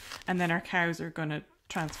shed. And then our cows are going to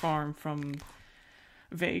transform from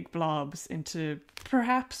vague blobs into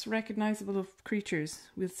perhaps recognizable creatures.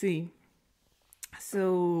 We'll see.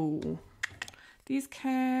 So these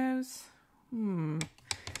cows, I'm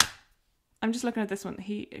just looking at this one.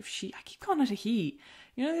 I keep calling it a he.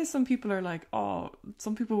 You know, there's some people are like,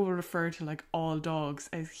 some people will refer to like all dogs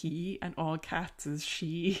as he and all cats as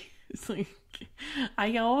she. It's like,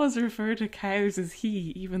 I always refer to cows as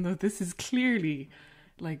he, even though this is clearly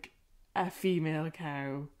like a female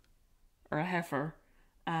cow or a heifer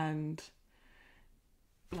and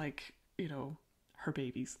like, you know, her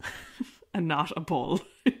babies and not a bull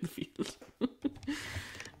in the field.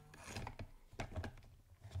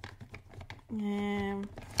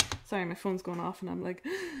 Sorry, my phone's going off and I'm like,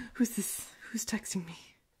 who's this? Who's texting me?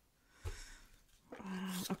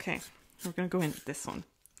 Okay, we're going to go into this one.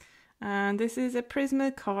 And this is a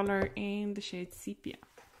Prismacolor in the shade Sepia.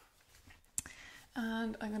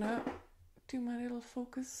 And I'm going to do my little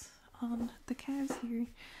focus on the cows here.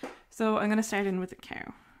 So I'm going to start in with the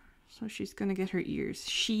cow. So she's going to get her ears.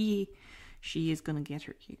 She is going to get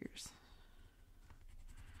her ears.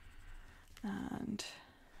 And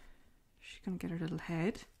she's going to get her little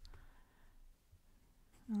head.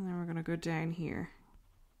 And then we're going to go down here.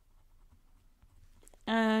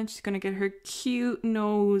 And she's going to get her cute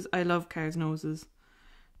nose. I love cows' noses.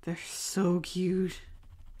 They're so cute.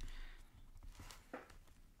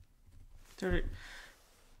 The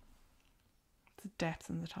depth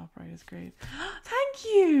in the top right is great. Thank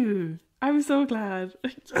you! I'm so glad.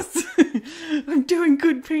 Yes. I'm doing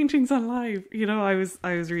good paintings on live. You know, I was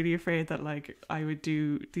really afraid that like I would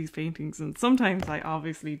do these paintings, and sometimes I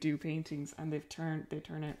obviously do paintings and they turn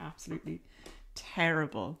out absolutely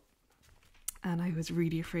terrible. And I was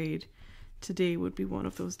really afraid today would be one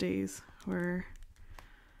of those days where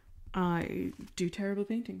I do terrible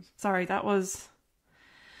paintings. Sorry, that was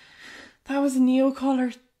a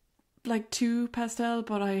Neocolor like 2 pastel,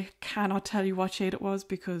 but I cannot tell you what shade it was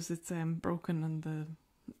because it's broken and the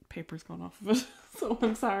paper's gone off of it. So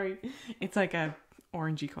I'm sorry. It's like a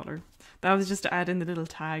orangey colour. That was just to add in the little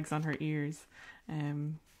tags on her ears.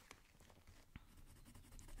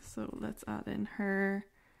 So let's add in her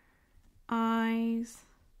eyes.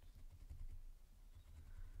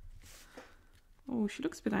 Oh, she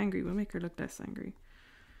looks a bit angry. We'll make her look less angry.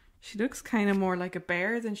 She looks kind of more like a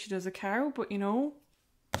bear than she does a cow, but you know,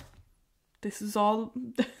 this is all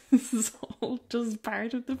just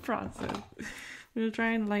part of the process. We'll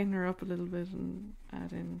try and lighten her up a little bit and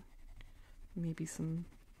add in maybe some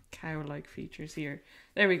cow-like features here.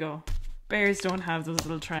 There we go. Bears don't have those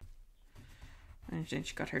little and then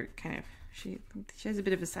she got her kind of, she has a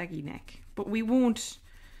bit of a saggy neck, but we won't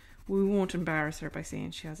embarrass her by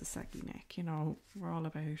saying she has a saggy neck. You know, we're all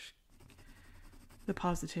about the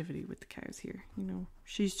positivity with the cows here. You know,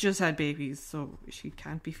 she's just had babies, so she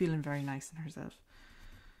can't be feeling very nice in herself.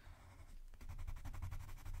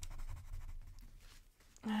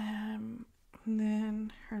 And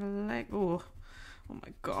then her leg. Oh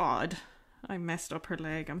my god, I messed up her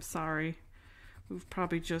leg. I'm sorry. We've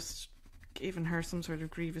probably just given her some sort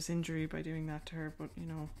of grievous injury by doing that to her, but you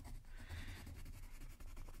know.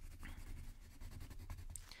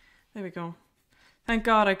 There we go. Thank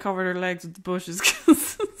God I covered her legs with the bushes,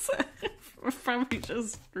 because we probably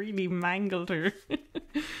just really mangled her.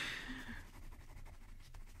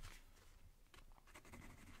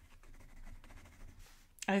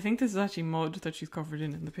 I think this is actually mud that she's covered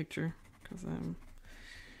in the picture, because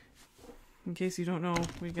in case you don't know,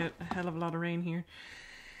 we get a hell of a lot of rain here.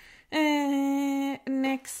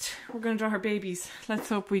 Next, we're going to draw her babies. Let's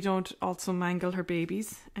hope we don't also mangle her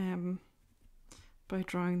babies by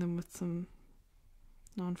drawing them with some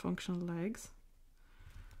non-functional legs.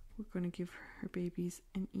 We're going to give her babies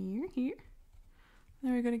an ear here.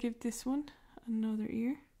 Then we're going to give this one another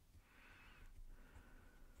ear.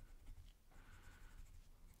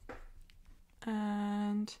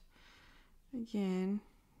 And again,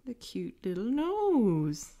 the cute little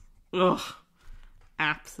nose. Ugh,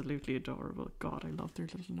 absolutely adorable. God, I love their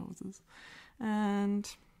little noses. And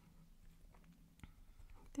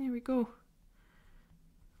there we go.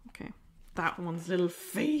 Okay, that one's little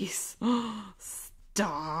face. Oh,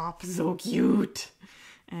 stop, so cute.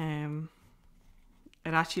 It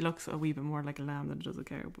actually looks a wee bit more like a lamb than it does a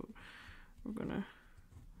cow, but we're gonna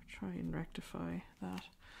try and rectify that.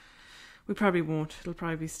 We probably won't. It'll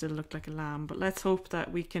probably still look like a lamb, but let's hope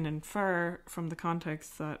that we can infer from the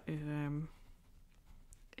context that it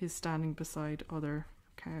is standing beside other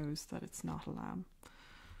cows that it's not a lamb.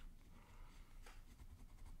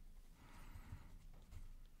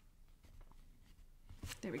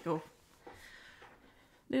 There we go.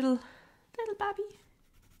 Little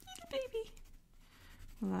baby.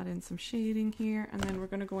 We'll add in some shading here, and then we're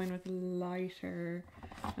going to go in with lighter.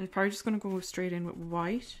 I'm probably just going to go straight in with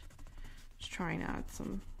white. Just try and add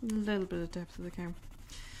some little bit of depth to the cow.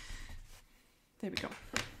 There we go.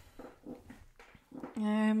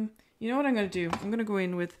 You know what I'm going to do? I'm going to go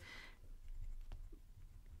in with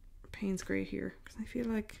Payne's Grey here, because I feel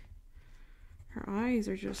like her eyes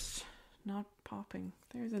are just not popping.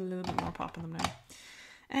 There's a little bit more pop in them now.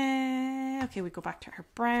 Okay, we go back to our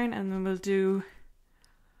brown, and then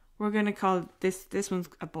we're going to call this one's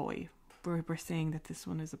a boy. We're saying that this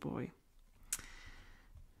one is a boy.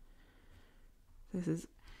 This is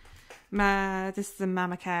the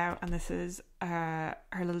mama cow, and this is her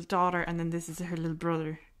little daughter, and then this is her little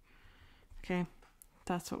brother. Okay,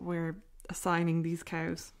 that's what we're assigning these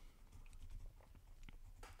cows.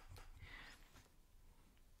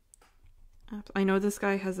 I know this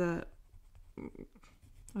guy has I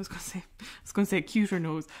was gonna say a cuter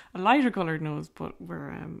nose, a lighter coloured nose, but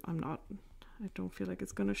I don't feel like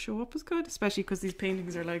it's gonna show up as good, especially because these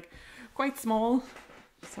paintings are like quite small.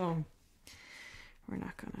 So we're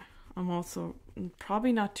not gonna. I'm also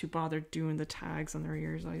probably not too bothered doing the tags on their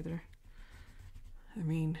ears either. I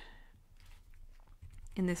mean,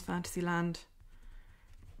 in this fantasy land,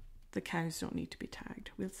 the cows don't need to be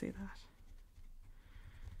tagged. We'll say that.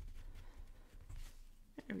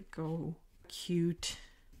 There we go. Cute.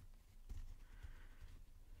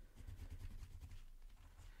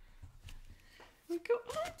 There we go.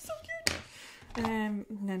 Oh, so cute. And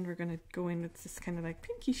then we're gonna go in with this kind of like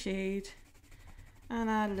pinky shade and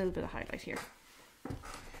add a little bit of highlight here.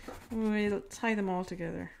 We'll tie them all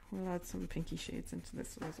together. We'll add some pinky shades into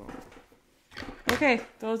this as well. Okay,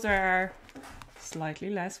 those are our slightly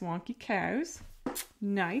less wonky cows.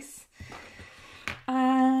 Nice.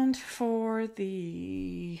 And for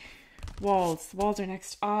the walls are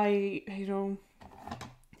next. It's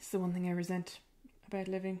the one thing I resent about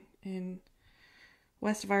living in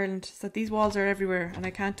west of Ireland, is that these walls are everywhere and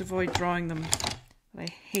I can't avoid drawing them. I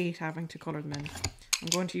hate having to colour them in. I'm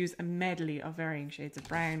going to use a medley of varying shades of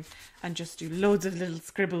brown and just do loads of little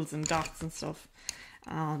scribbles and dots and stuff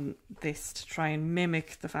on this to try and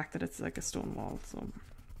mimic the fact that it's like a stone wall. So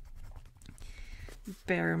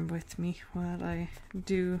bear with me while I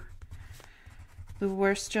do the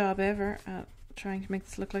worst job ever at trying to make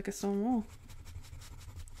this look like a stone wall.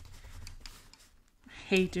 I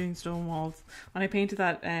hate doing stone walls. When I painted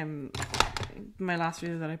that, my last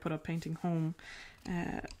video that I put up painting home,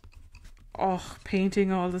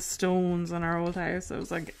 painting all the stones on our old house, I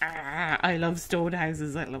was like, I love stone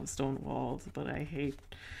houses, I love stone walls, but I hate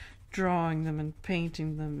drawing them and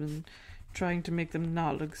painting them and trying to make them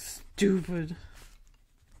not look stupid.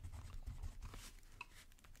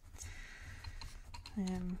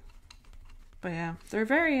 But yeah, they're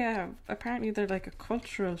very apparently they're like a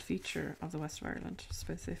cultural feature of the west of Ireland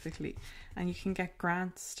specifically, and you can get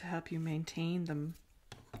grants to help you maintain them,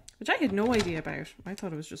 which I had no idea about. I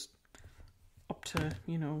thought it was just up to,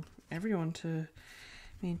 everyone to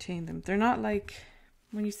maintain them. They're not like,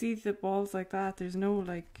 when you see the walls like that, there's no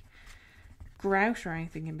like grout or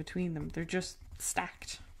anything in between them. They're just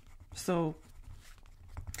stacked. So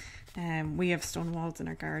we have stone walls in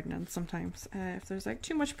our garden, and sometimes if there's like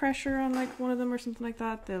too much pressure on like one of them or something like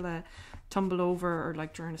that, they'll tumble over, or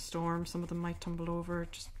like during a storm some of them might tumble over.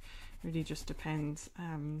 It just really just depends.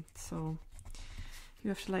 So you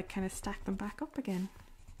have to like kind of stack them back up again.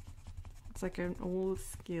 It's like an old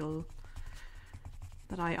skill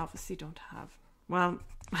that I obviously don't have. Well,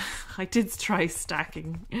 I did try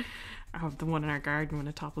stacking the one in our garden when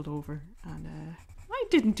it toppled over, and I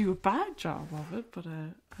didn't do a bad job of it, but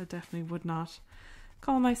I definitely would not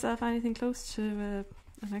call myself anything close to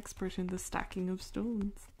an expert in the stacking of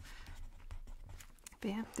stones.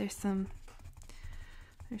 But yeah, there's some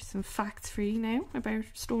facts for you now about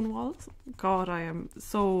stone walls. God, I am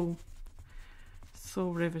so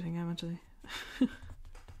riveting, haven't I?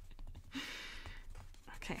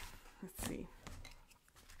 Okay, let's see.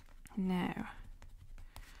 Now,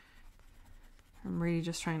 I'm really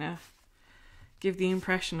just trying to give the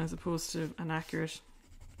impression as opposed to an accurate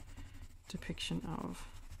depiction of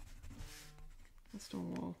a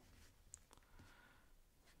stone wall.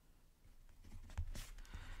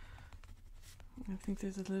 I think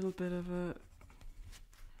there's a little bit of a,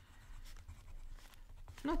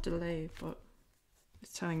 not delay, but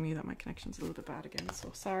it's telling me that my connection's a little bit bad again, so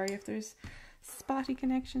sorry if there's spotty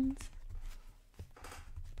connections.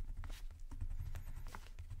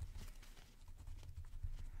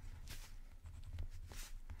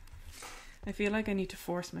 I feel like I need to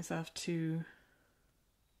force myself to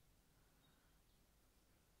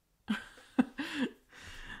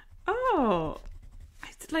oh,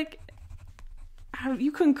 it's like how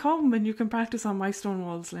you can come and you can practice on my stone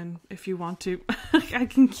walls, Lynn, if you want to. I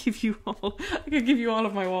can give you all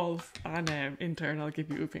of my walls, and in turn I'll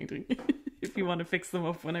give you a painting if you want to fix them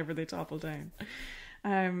up whenever they topple down.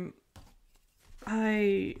 I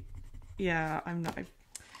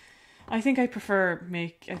think I prefer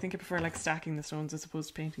like stacking the stones as opposed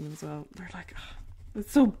to painting them as well. They're like, oh,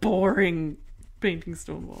 it's so boring painting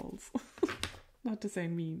stone walls. Not to say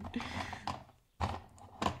mean.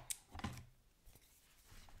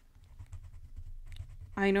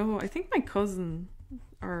 I know, I think my cousin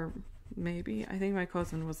was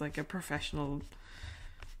like a professional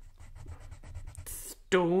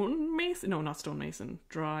stone mason. No, not stone mason.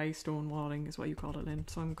 Dry stone walling is what you call it, Lynn.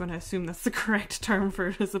 So I'm going to assume that's the correct term for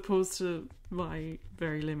it as opposed to my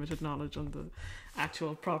very limited knowledge on the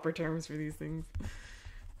actual proper terms for these things.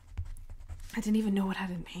 I didn't even know it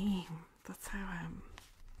had a name. That's how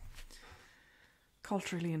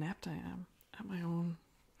culturally inept I am at my own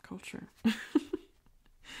culture.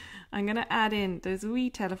 I'm going to add in, there's a wee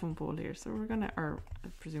telephone pole here, so we're going to, or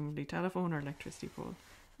presumably telephone or electricity pole.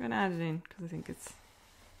 We're going to add it in because I think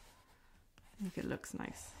it looks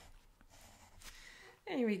nice.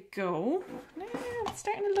 There we go. Now it's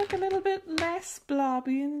starting to look a little bit less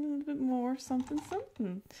blobby and a little bit more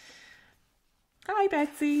something. Hi,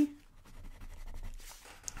 Betsy.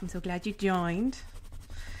 I'm so glad you joined.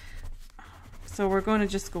 So we're going to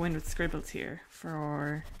just go in with scribbles here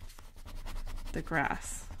for the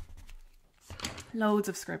grass. Loads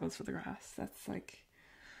of scribbles for the grass. That's like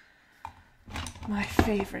my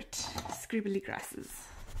favourite scribbly grasses.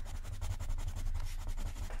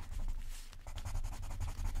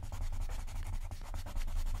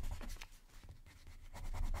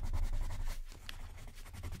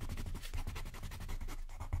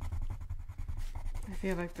 I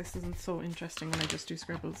feel like this isn't so interesting when I just do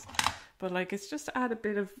scribbles, but like it's just to add a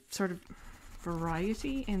bit of sort of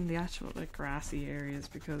variety in the actual like grassy areas,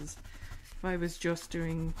 because if I was just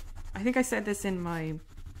doing, I think I said this in my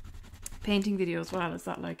painting video as well, is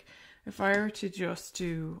that like if I were to just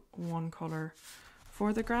do one colour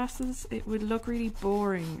for the grasses, it would look really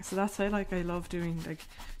boring. So that's why like I love doing like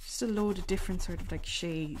just a load of different sort of like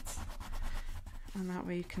shades, and that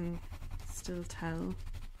way you can still tell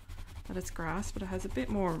that it's grass, but it has a bit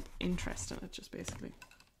more interest in it, just basically.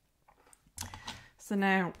 So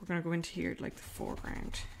now we're going to go into here like the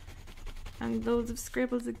foreground, and loads of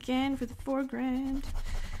scribbles again for the foreground.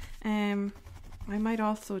 I might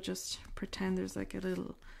also just pretend there's like a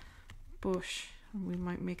little bush, and we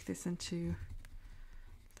might make this into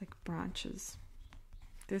like branches.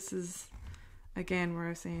 This is again where I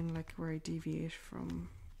was saying like where I deviate from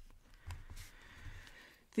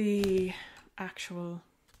the actual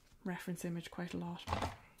reference image quite a lot,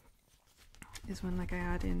 is when like I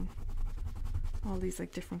add in all these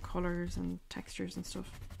like different colors and textures and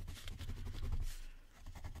stuff,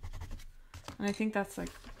 and I think that's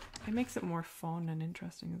like, it makes it more fun and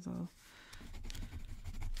interesting as well.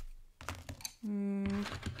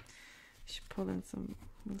 Should pull in some,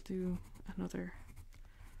 we'll do another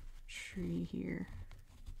tree here.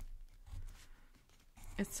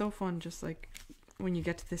 It's so fun just like when you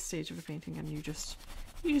get to this stage of a painting and you just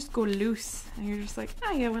go loose and you're just like,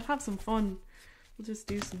 oh yeah, we'll have some fun, we'll just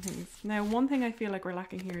do some things. Now one thing I feel like we're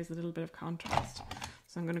lacking here is a little bit of contrast,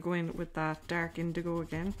 so I'm going to go in with that dark indigo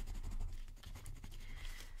again.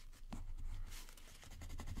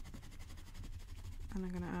 And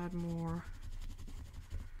I'm going to add more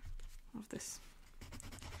of this,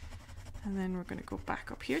 and then we're going to go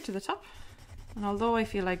back up here to the top. And although I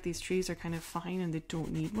feel like these trees are kind of fine and they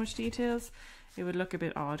don't need much details, it would look a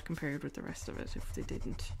bit odd compared with the rest of it if they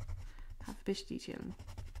didn't have a bit of detail.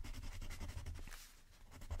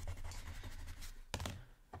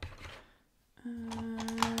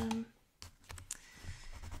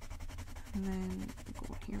 And then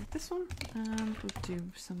go here with this one, and we'll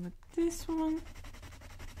do some with this one.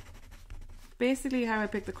 Basically, how I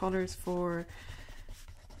pick the colors for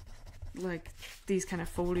like these kind of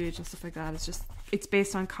foliage and stuff like that is just, it's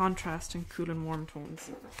based on contrast and cool and warm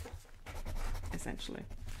tones, essentially.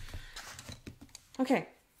 Okay,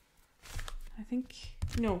 I think,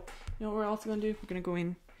 no, you know what we're also going to do? We're going to go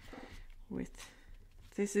in with,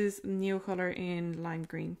 this is Neocolor in lime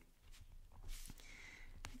green.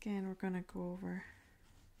 Again, we're going to go over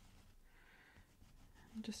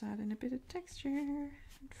and just add in a bit of texture and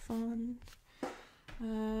fun.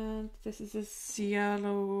 And this is this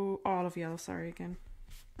yellow, olive yellow, sorry, again.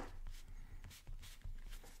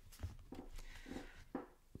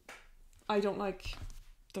 I don't like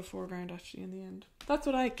the foreground actually in the end. That's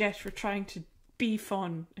what I get for trying to be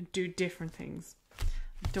fun and do different things.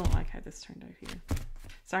 I don't like how this turned out here.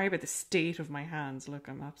 Sorry about the state of my hands. Look,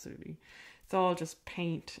 I'm absolutely, it's all just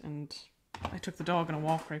paint, and I took the dog on a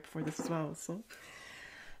walk right before this as well, so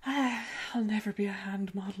I'll never be a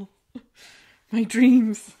hand model. My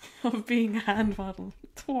dreams of being a hand model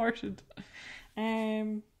thwarted.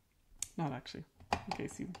 Not actually, in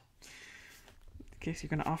case you're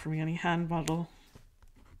going to offer me any hand model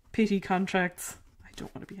pity contracts. I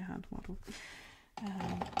don't want to be a hand model.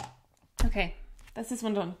 Okay, that's this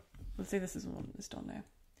one done. We'll say this one is done now.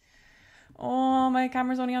 Oh, my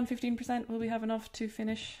camera's only on 15%. Will we have enough to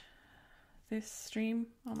finish this stream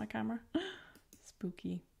on my camera?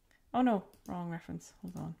 Spooky. Oh no, wrong reference.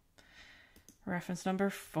 Hold on. Reference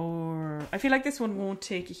number 4. I feel like this one won't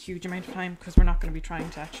take a huge amount of time because we're not going to be trying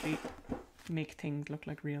to actually make things look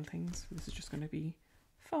like real things. This is just going to be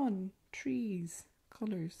fun, trees,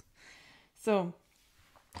 colours. So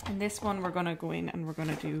in this one we're going to go in and we're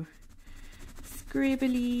going to do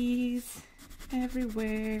scribblies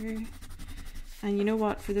everywhere. And you know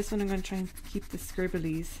what, for this one I'm going to try and keep the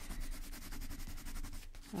scribblies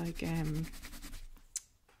like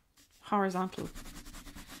horizontal,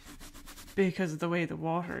 because of the way the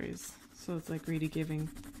water is, so it's like really giving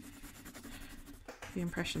the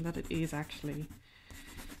impression that it is actually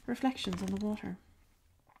reflections on the water.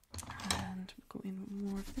 And we'll go in with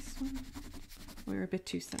more of this one. We're a bit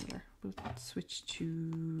too similar. We'll switch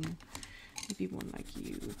to maybe one like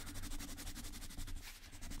you,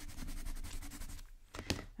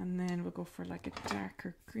 and then we'll go for like a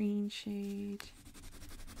darker green shade.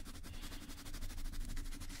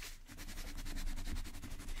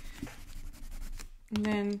 And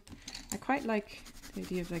then I quite like the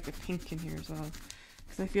idea of like a pink in here as well,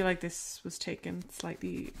 because I feel like this was taken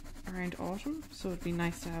slightly around autumn, so it'd be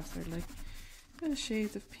nice to have sort of like little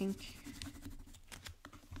shades of pink.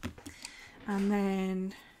 And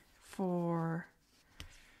then for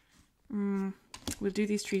we'll do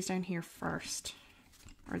these trees down here first,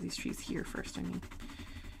 or these trees here first, I mean.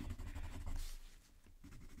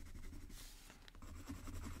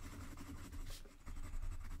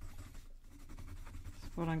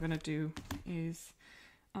 What I'm going to do is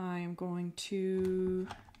I'm going to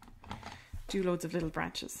do loads of little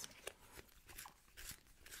branches.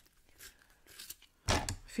 I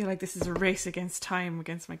feel like this is a race against time,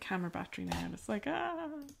 against my camera battery now, and it's like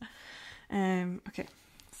okay,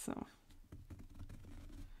 so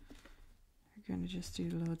we're going to just do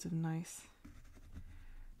loads of nice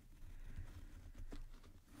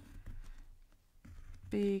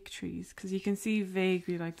big trees, because you can see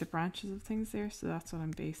vaguely like the branches of things there, so that's what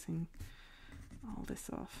I'm basing all this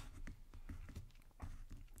off.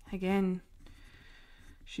 Again,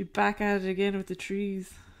 she back at it again with the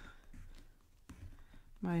trees.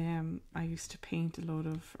 I used to paint a load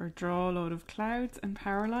of, or draw a load of clouds and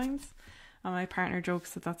power lines, and my partner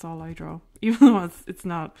jokes that that's all I draw, even though it's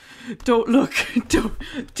not. Don't look at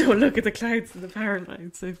the clouds and the power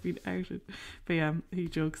lines. I've been outed, but yeah, he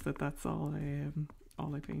jokes that that's all I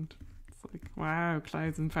paint. It's like, wow,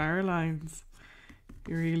 clouds and power lines.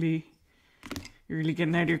 You're really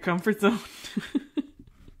getting out of your comfort zone.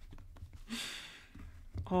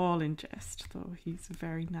 All in jest, though. He's a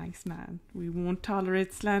very nice man. We won't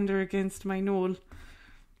tolerate slander against my Noel.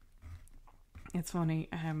 It's funny,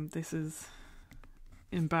 this is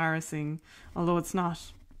embarrassing, although it's not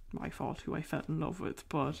my fault who I fell in love with,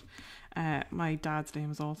 but my dad's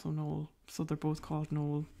name is also Noel, so they're both called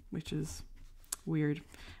Noel, which is weird.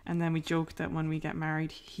 And then we joked that when we get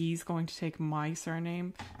married, he's going to take my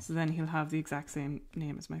surname, so then he'll have the exact same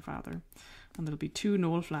name as my father, and there'll be 2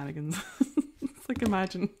 Noel Flanagans. It's like,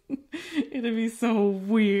 imagine. It'd be so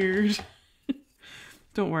weird.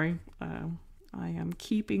 Don't worry, I am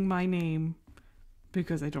keeping my name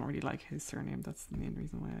because I don't really like his surname. That's the main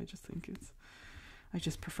reason why. I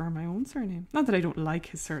just prefer my own surname. Not that I don't like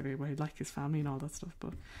his surname, I like his family and all that stuff,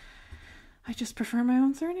 but I just prefer my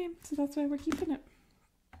own surname, so that's why we're keeping it.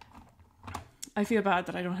 I feel bad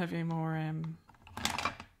that I don't have any more,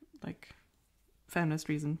 like, feminist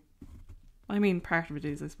reason. I mean, part of it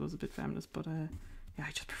is, I suppose, a bit feminist, but yeah,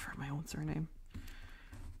 I just prefer my own surname.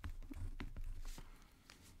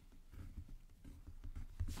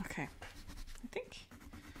 Okay, I think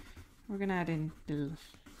we're gonna add in little. I'm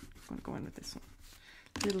gonna go in with this one.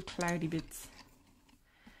 Little cloudy bits.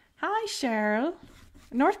 Hi, Cheryl.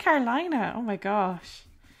 North Carolina. Oh my gosh.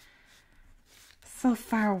 So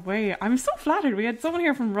far away. I'm so flattered. We had someone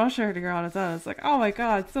here from Russia earlier on as well. It's like, oh my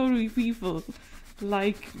god, so many people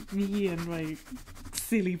like me and my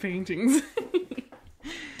silly paintings.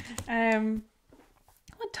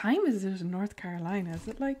 What time is it in North Carolina? Is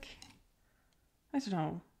it like, I don't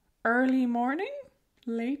know, early morning?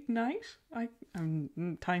 Late night?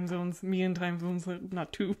 I'm time zones, me and time zones, I'm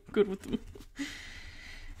not too good with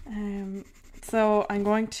them. So I'm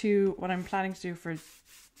going to, what I'm planning to do for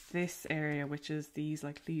this area, which is these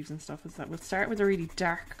like leaves and stuff, is that we'll start with a really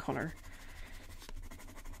dark colour.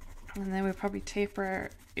 And then we'll probably taper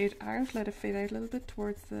it out, let it fade out a little bit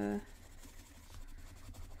towards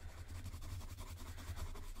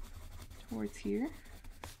here.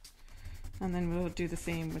 And then we'll do the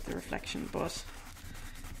same with the reflection, but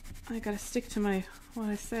I gotta stick to what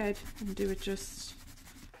I said and do it just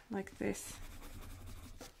like this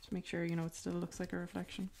to make sure, you know, it still looks like a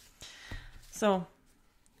reflection. So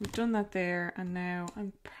we've done that there, and now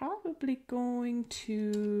I'm probably going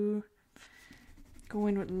to go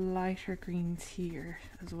in with lighter greens here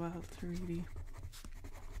as well to really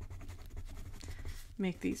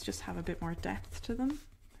make these just have a bit more depth to them,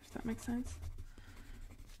 if that makes sense.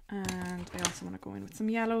 And I also want to go in with some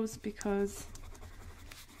yellows because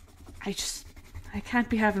I can't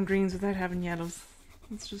be having greens without having yellows.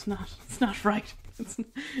 It's just not, it's not right. It's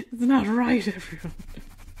not right, everyone.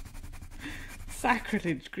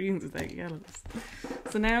 Sacrilege, greens without yellows.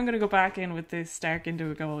 So now I'm going to go back in with this dark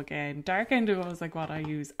indigo again. Dark indigo is like what I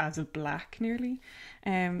use as a black nearly.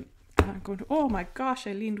 And I'm going to, oh my gosh,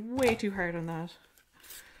 I leaned way too hard on that.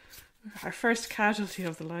 Our first casualty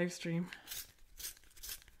of the live stream.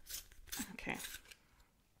 Okay.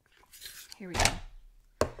 Here we go.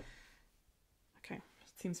 Okay,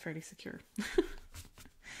 seems fairly secure.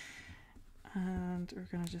 And we're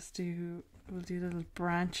going to just we'll do little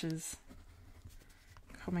branches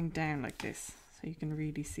coming down like this, so you can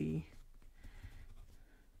really see.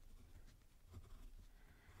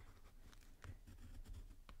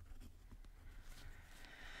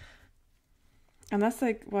 And that's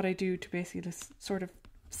like what I do to basically just sort of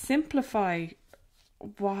simplify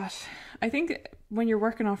what I think. When you're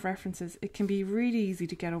working off references, it can be really easy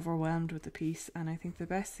to get overwhelmed with the piece, and I think the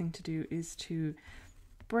best thing to do is to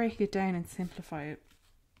break it down and simplify it,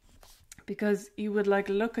 because you would like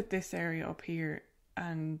look at this area up here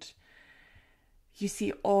and you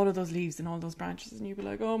see all of those leaves and all those branches, and you'd be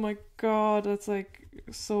like, oh my god, that's like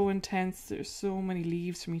so intense, there's so many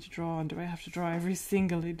leaves for me to draw, and do I have to draw every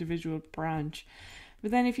single individual branch?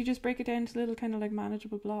 But then if you just break it down to little kind of like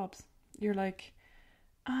manageable blobs, you're like,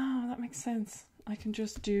 oh, that makes sense. I can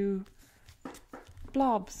just do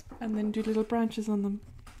blobs and then do little branches on them.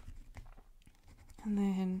 And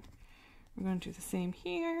then we're going to do the same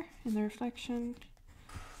here in the reflection,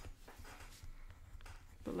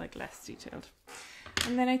 but like less detailed.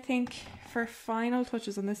 And then I think for final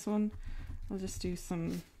touches on this one, I'll just do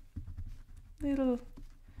some little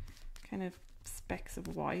kind of specks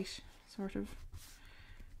of white, sort of,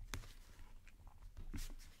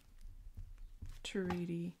 to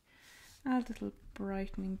really add little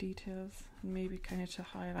brightening details, and maybe kind of to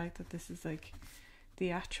highlight that this is like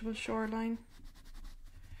the actual shoreline.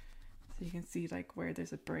 So you can see like where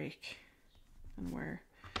there's a break and where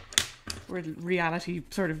reality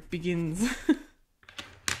sort of begins.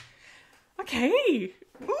 Okay,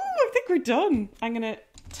 ooh, I think we're done. I'm gonna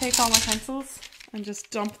take all my pencils and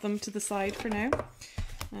just dump them to the side for now,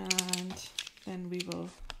 and then we will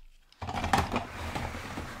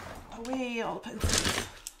away all pencils.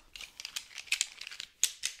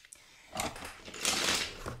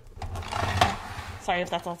 Sorry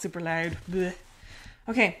if that's all super loud. Blech.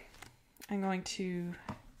 Okay, we're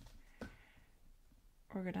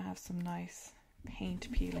gonna have some nice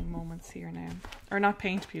paint peeling moments here now. Or not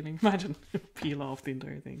paint peeling, imagine, peel off the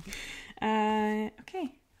entire thing.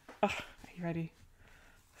 Okay. Oh, are you ready?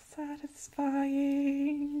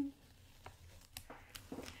 Satisfying.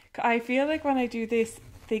 I feel like when I do this,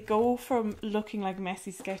 they go from looking like messy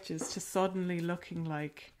sketches to suddenly looking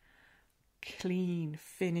like clean,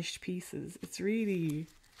 finished pieces. It's really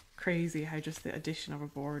crazy how just the addition of a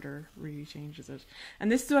border really changes it. And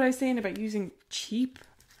this is what I was saying about using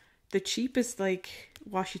the cheapest like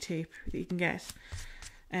washi tape that you can get.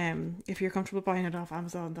 If you're comfortable buying it off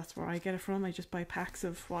Amazon, that's where I get it from. I just buy packs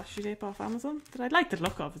of washi tape off Amazon that I like the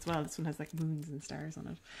look of as well. This one has like moons and stars on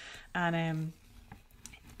it. And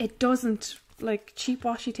it doesn't, like, cheap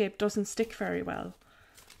washi tape doesn't stick very well.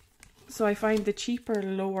 So I find the cheaper,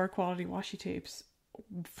 lower quality washi tapes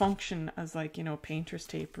function as, like, you know, painter's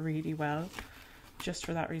tape really well, just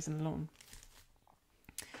for that reason alone.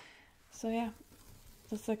 So yeah,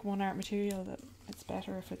 that's like one art material that it's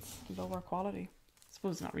better if it's lower quality. I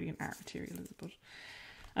suppose it's not really an art material, is it? But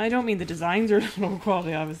I don't mean the designs are low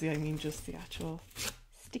quality, obviously. I mean just the actual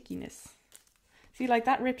stickiness. See, like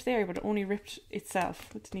that ripped there, but it only ripped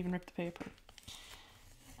itself. It didn't even rip the paper.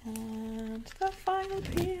 And the final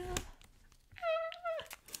peel.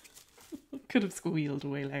 Could have squealed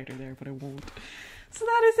way louder there, but I won't. So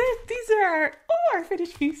that is it. These are our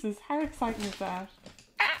finished pieces. How exciting is that?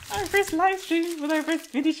 Our first live stream with our first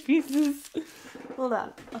finished pieces. Hold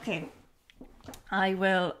on. Okay. I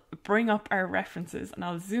will bring up our references and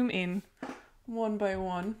I'll zoom in one by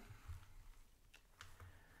one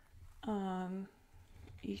on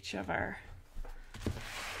each of our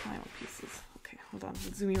final pieces. Okay, hold on.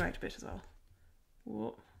 I'll zoom you out a bit as well.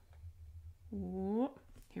 Whoa. Whoa.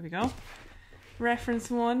 Here we go.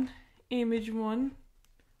 Reference 1, image 1.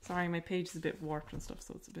 Sorry, my page is a bit warped and stuff,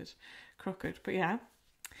 so it's a bit crooked. But yeah,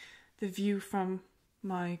 the view from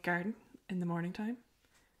my garden in the morning time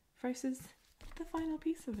versus the final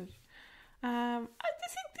piece of it. I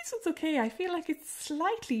think this one's okay. I feel like it's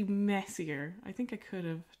slightly messier. I think I could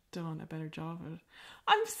have done a better job of it.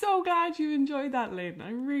 I'm so glad you enjoyed that, Lynn.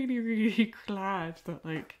 I'm really, really glad that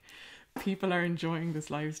like people are enjoying this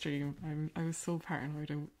live stream. I was so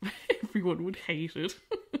paranoid everyone would hate it.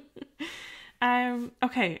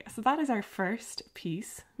 Okay, so that is our first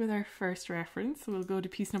piece with our first reference. So we'll go to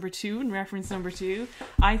piece number 2 and reference number 2.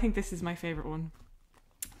 I think this is my favourite one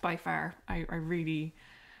by far. I really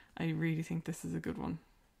think this is a good one.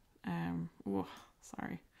 Oh,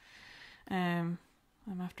 sorry. I'm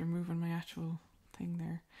after moving my actual thing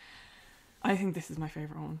there. I think this is my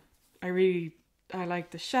favourite one. I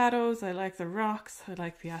like the shadows, I like the rocks, I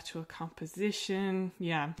like the actual composition.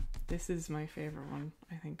 Yeah, this is my favourite one,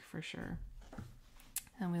 I think, for sure.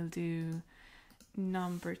 And we'll do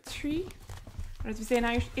number 3. As we say in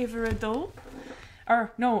Irish, Iverado.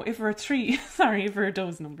 Or, no, Ivera 3. Sorry,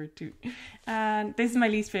 Iverado's number 2. And this is my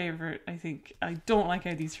least favourite, I think. I don't like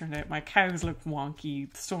how these turned out. My cows look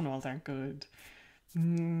wonky, the stone walls aren't good.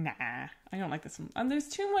 Nah, I don't like this one. And there's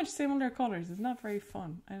too much similar colours. It's not very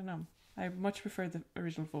fun. I don't know. I much prefer the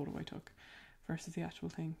original photo I took versus the actual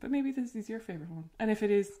thing. But maybe this is your favourite one. And if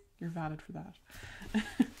it is, you're valid for that.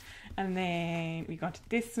 And then we got to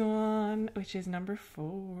this one, which is number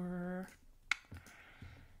 4.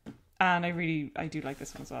 And I do like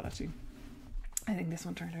this one as well, actually. I think this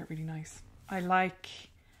one turned out really nice. I like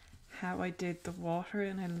how I did the water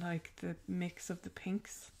and I like the mix of the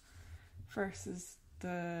pinks versus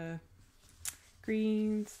the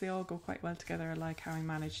greens. They all go quite well together. I like how I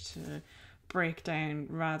managed to break down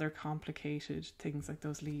rather complicated things like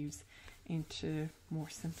those leaves into more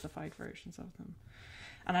simplified versions of them.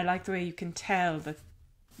 And I like the way you can tell that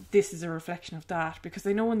this is a reflection of that, because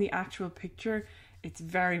I know in the actual picture it's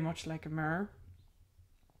very much like a mirror.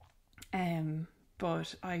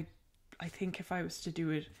 But I think if I was to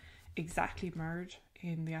do it exactly mirrored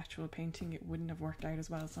in the actual painting, it wouldn't have worked out as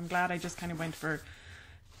well. So I'm glad I just kind of went for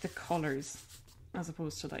the colours as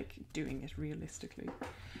opposed to like doing it realistically.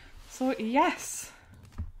 So yes,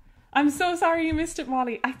 I'm so sorry you missed it,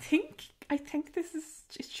 Molly. I think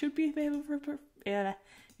it should be available for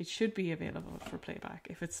it should be available for playback.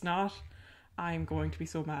 If it's not, I'm going to be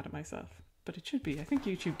so mad at myself. But it should be. I think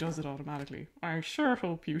YouTube does it automatically. I sure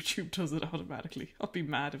hope YouTube does it automatically. I'll be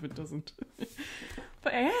mad if it doesn't.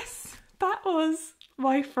 But yes, that was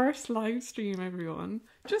my first live stream, everyone.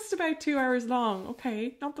 Just about 2 hours long.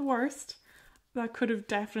 Okay, not the worst. That could have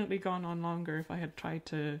definitely gone on longer if I had tried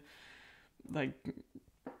to like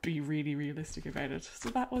be really realistic about it. So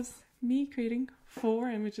that was me creating 4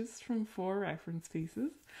 images from 4 reference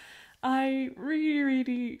pieces.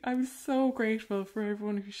 I'm so grateful for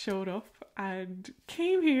everyone who showed up and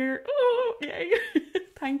came here. Oh, yay.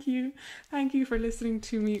 Thank you for listening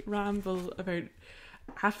to me ramble about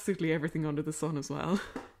absolutely everything under the sun as well.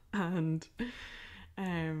 And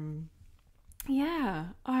yeah,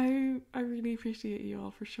 I really appreciate you all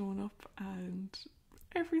for showing up and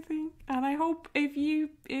everything. And I hope if you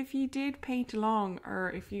did paint along,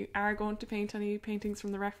 or if you are going to paint any paintings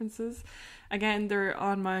from the references, again, they're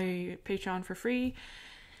on my Patreon for free,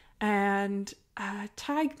 and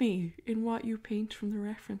tag me in what you paint from the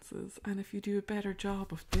references, and if you do a better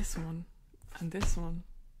job of this one and this one,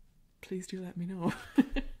 please do let me know.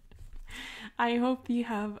 I hope you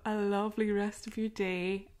have a lovely rest of your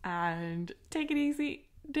day, and take it easy.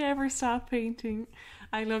 Never stop painting.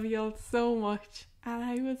 I love you all so much, and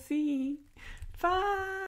I will see you. Bye.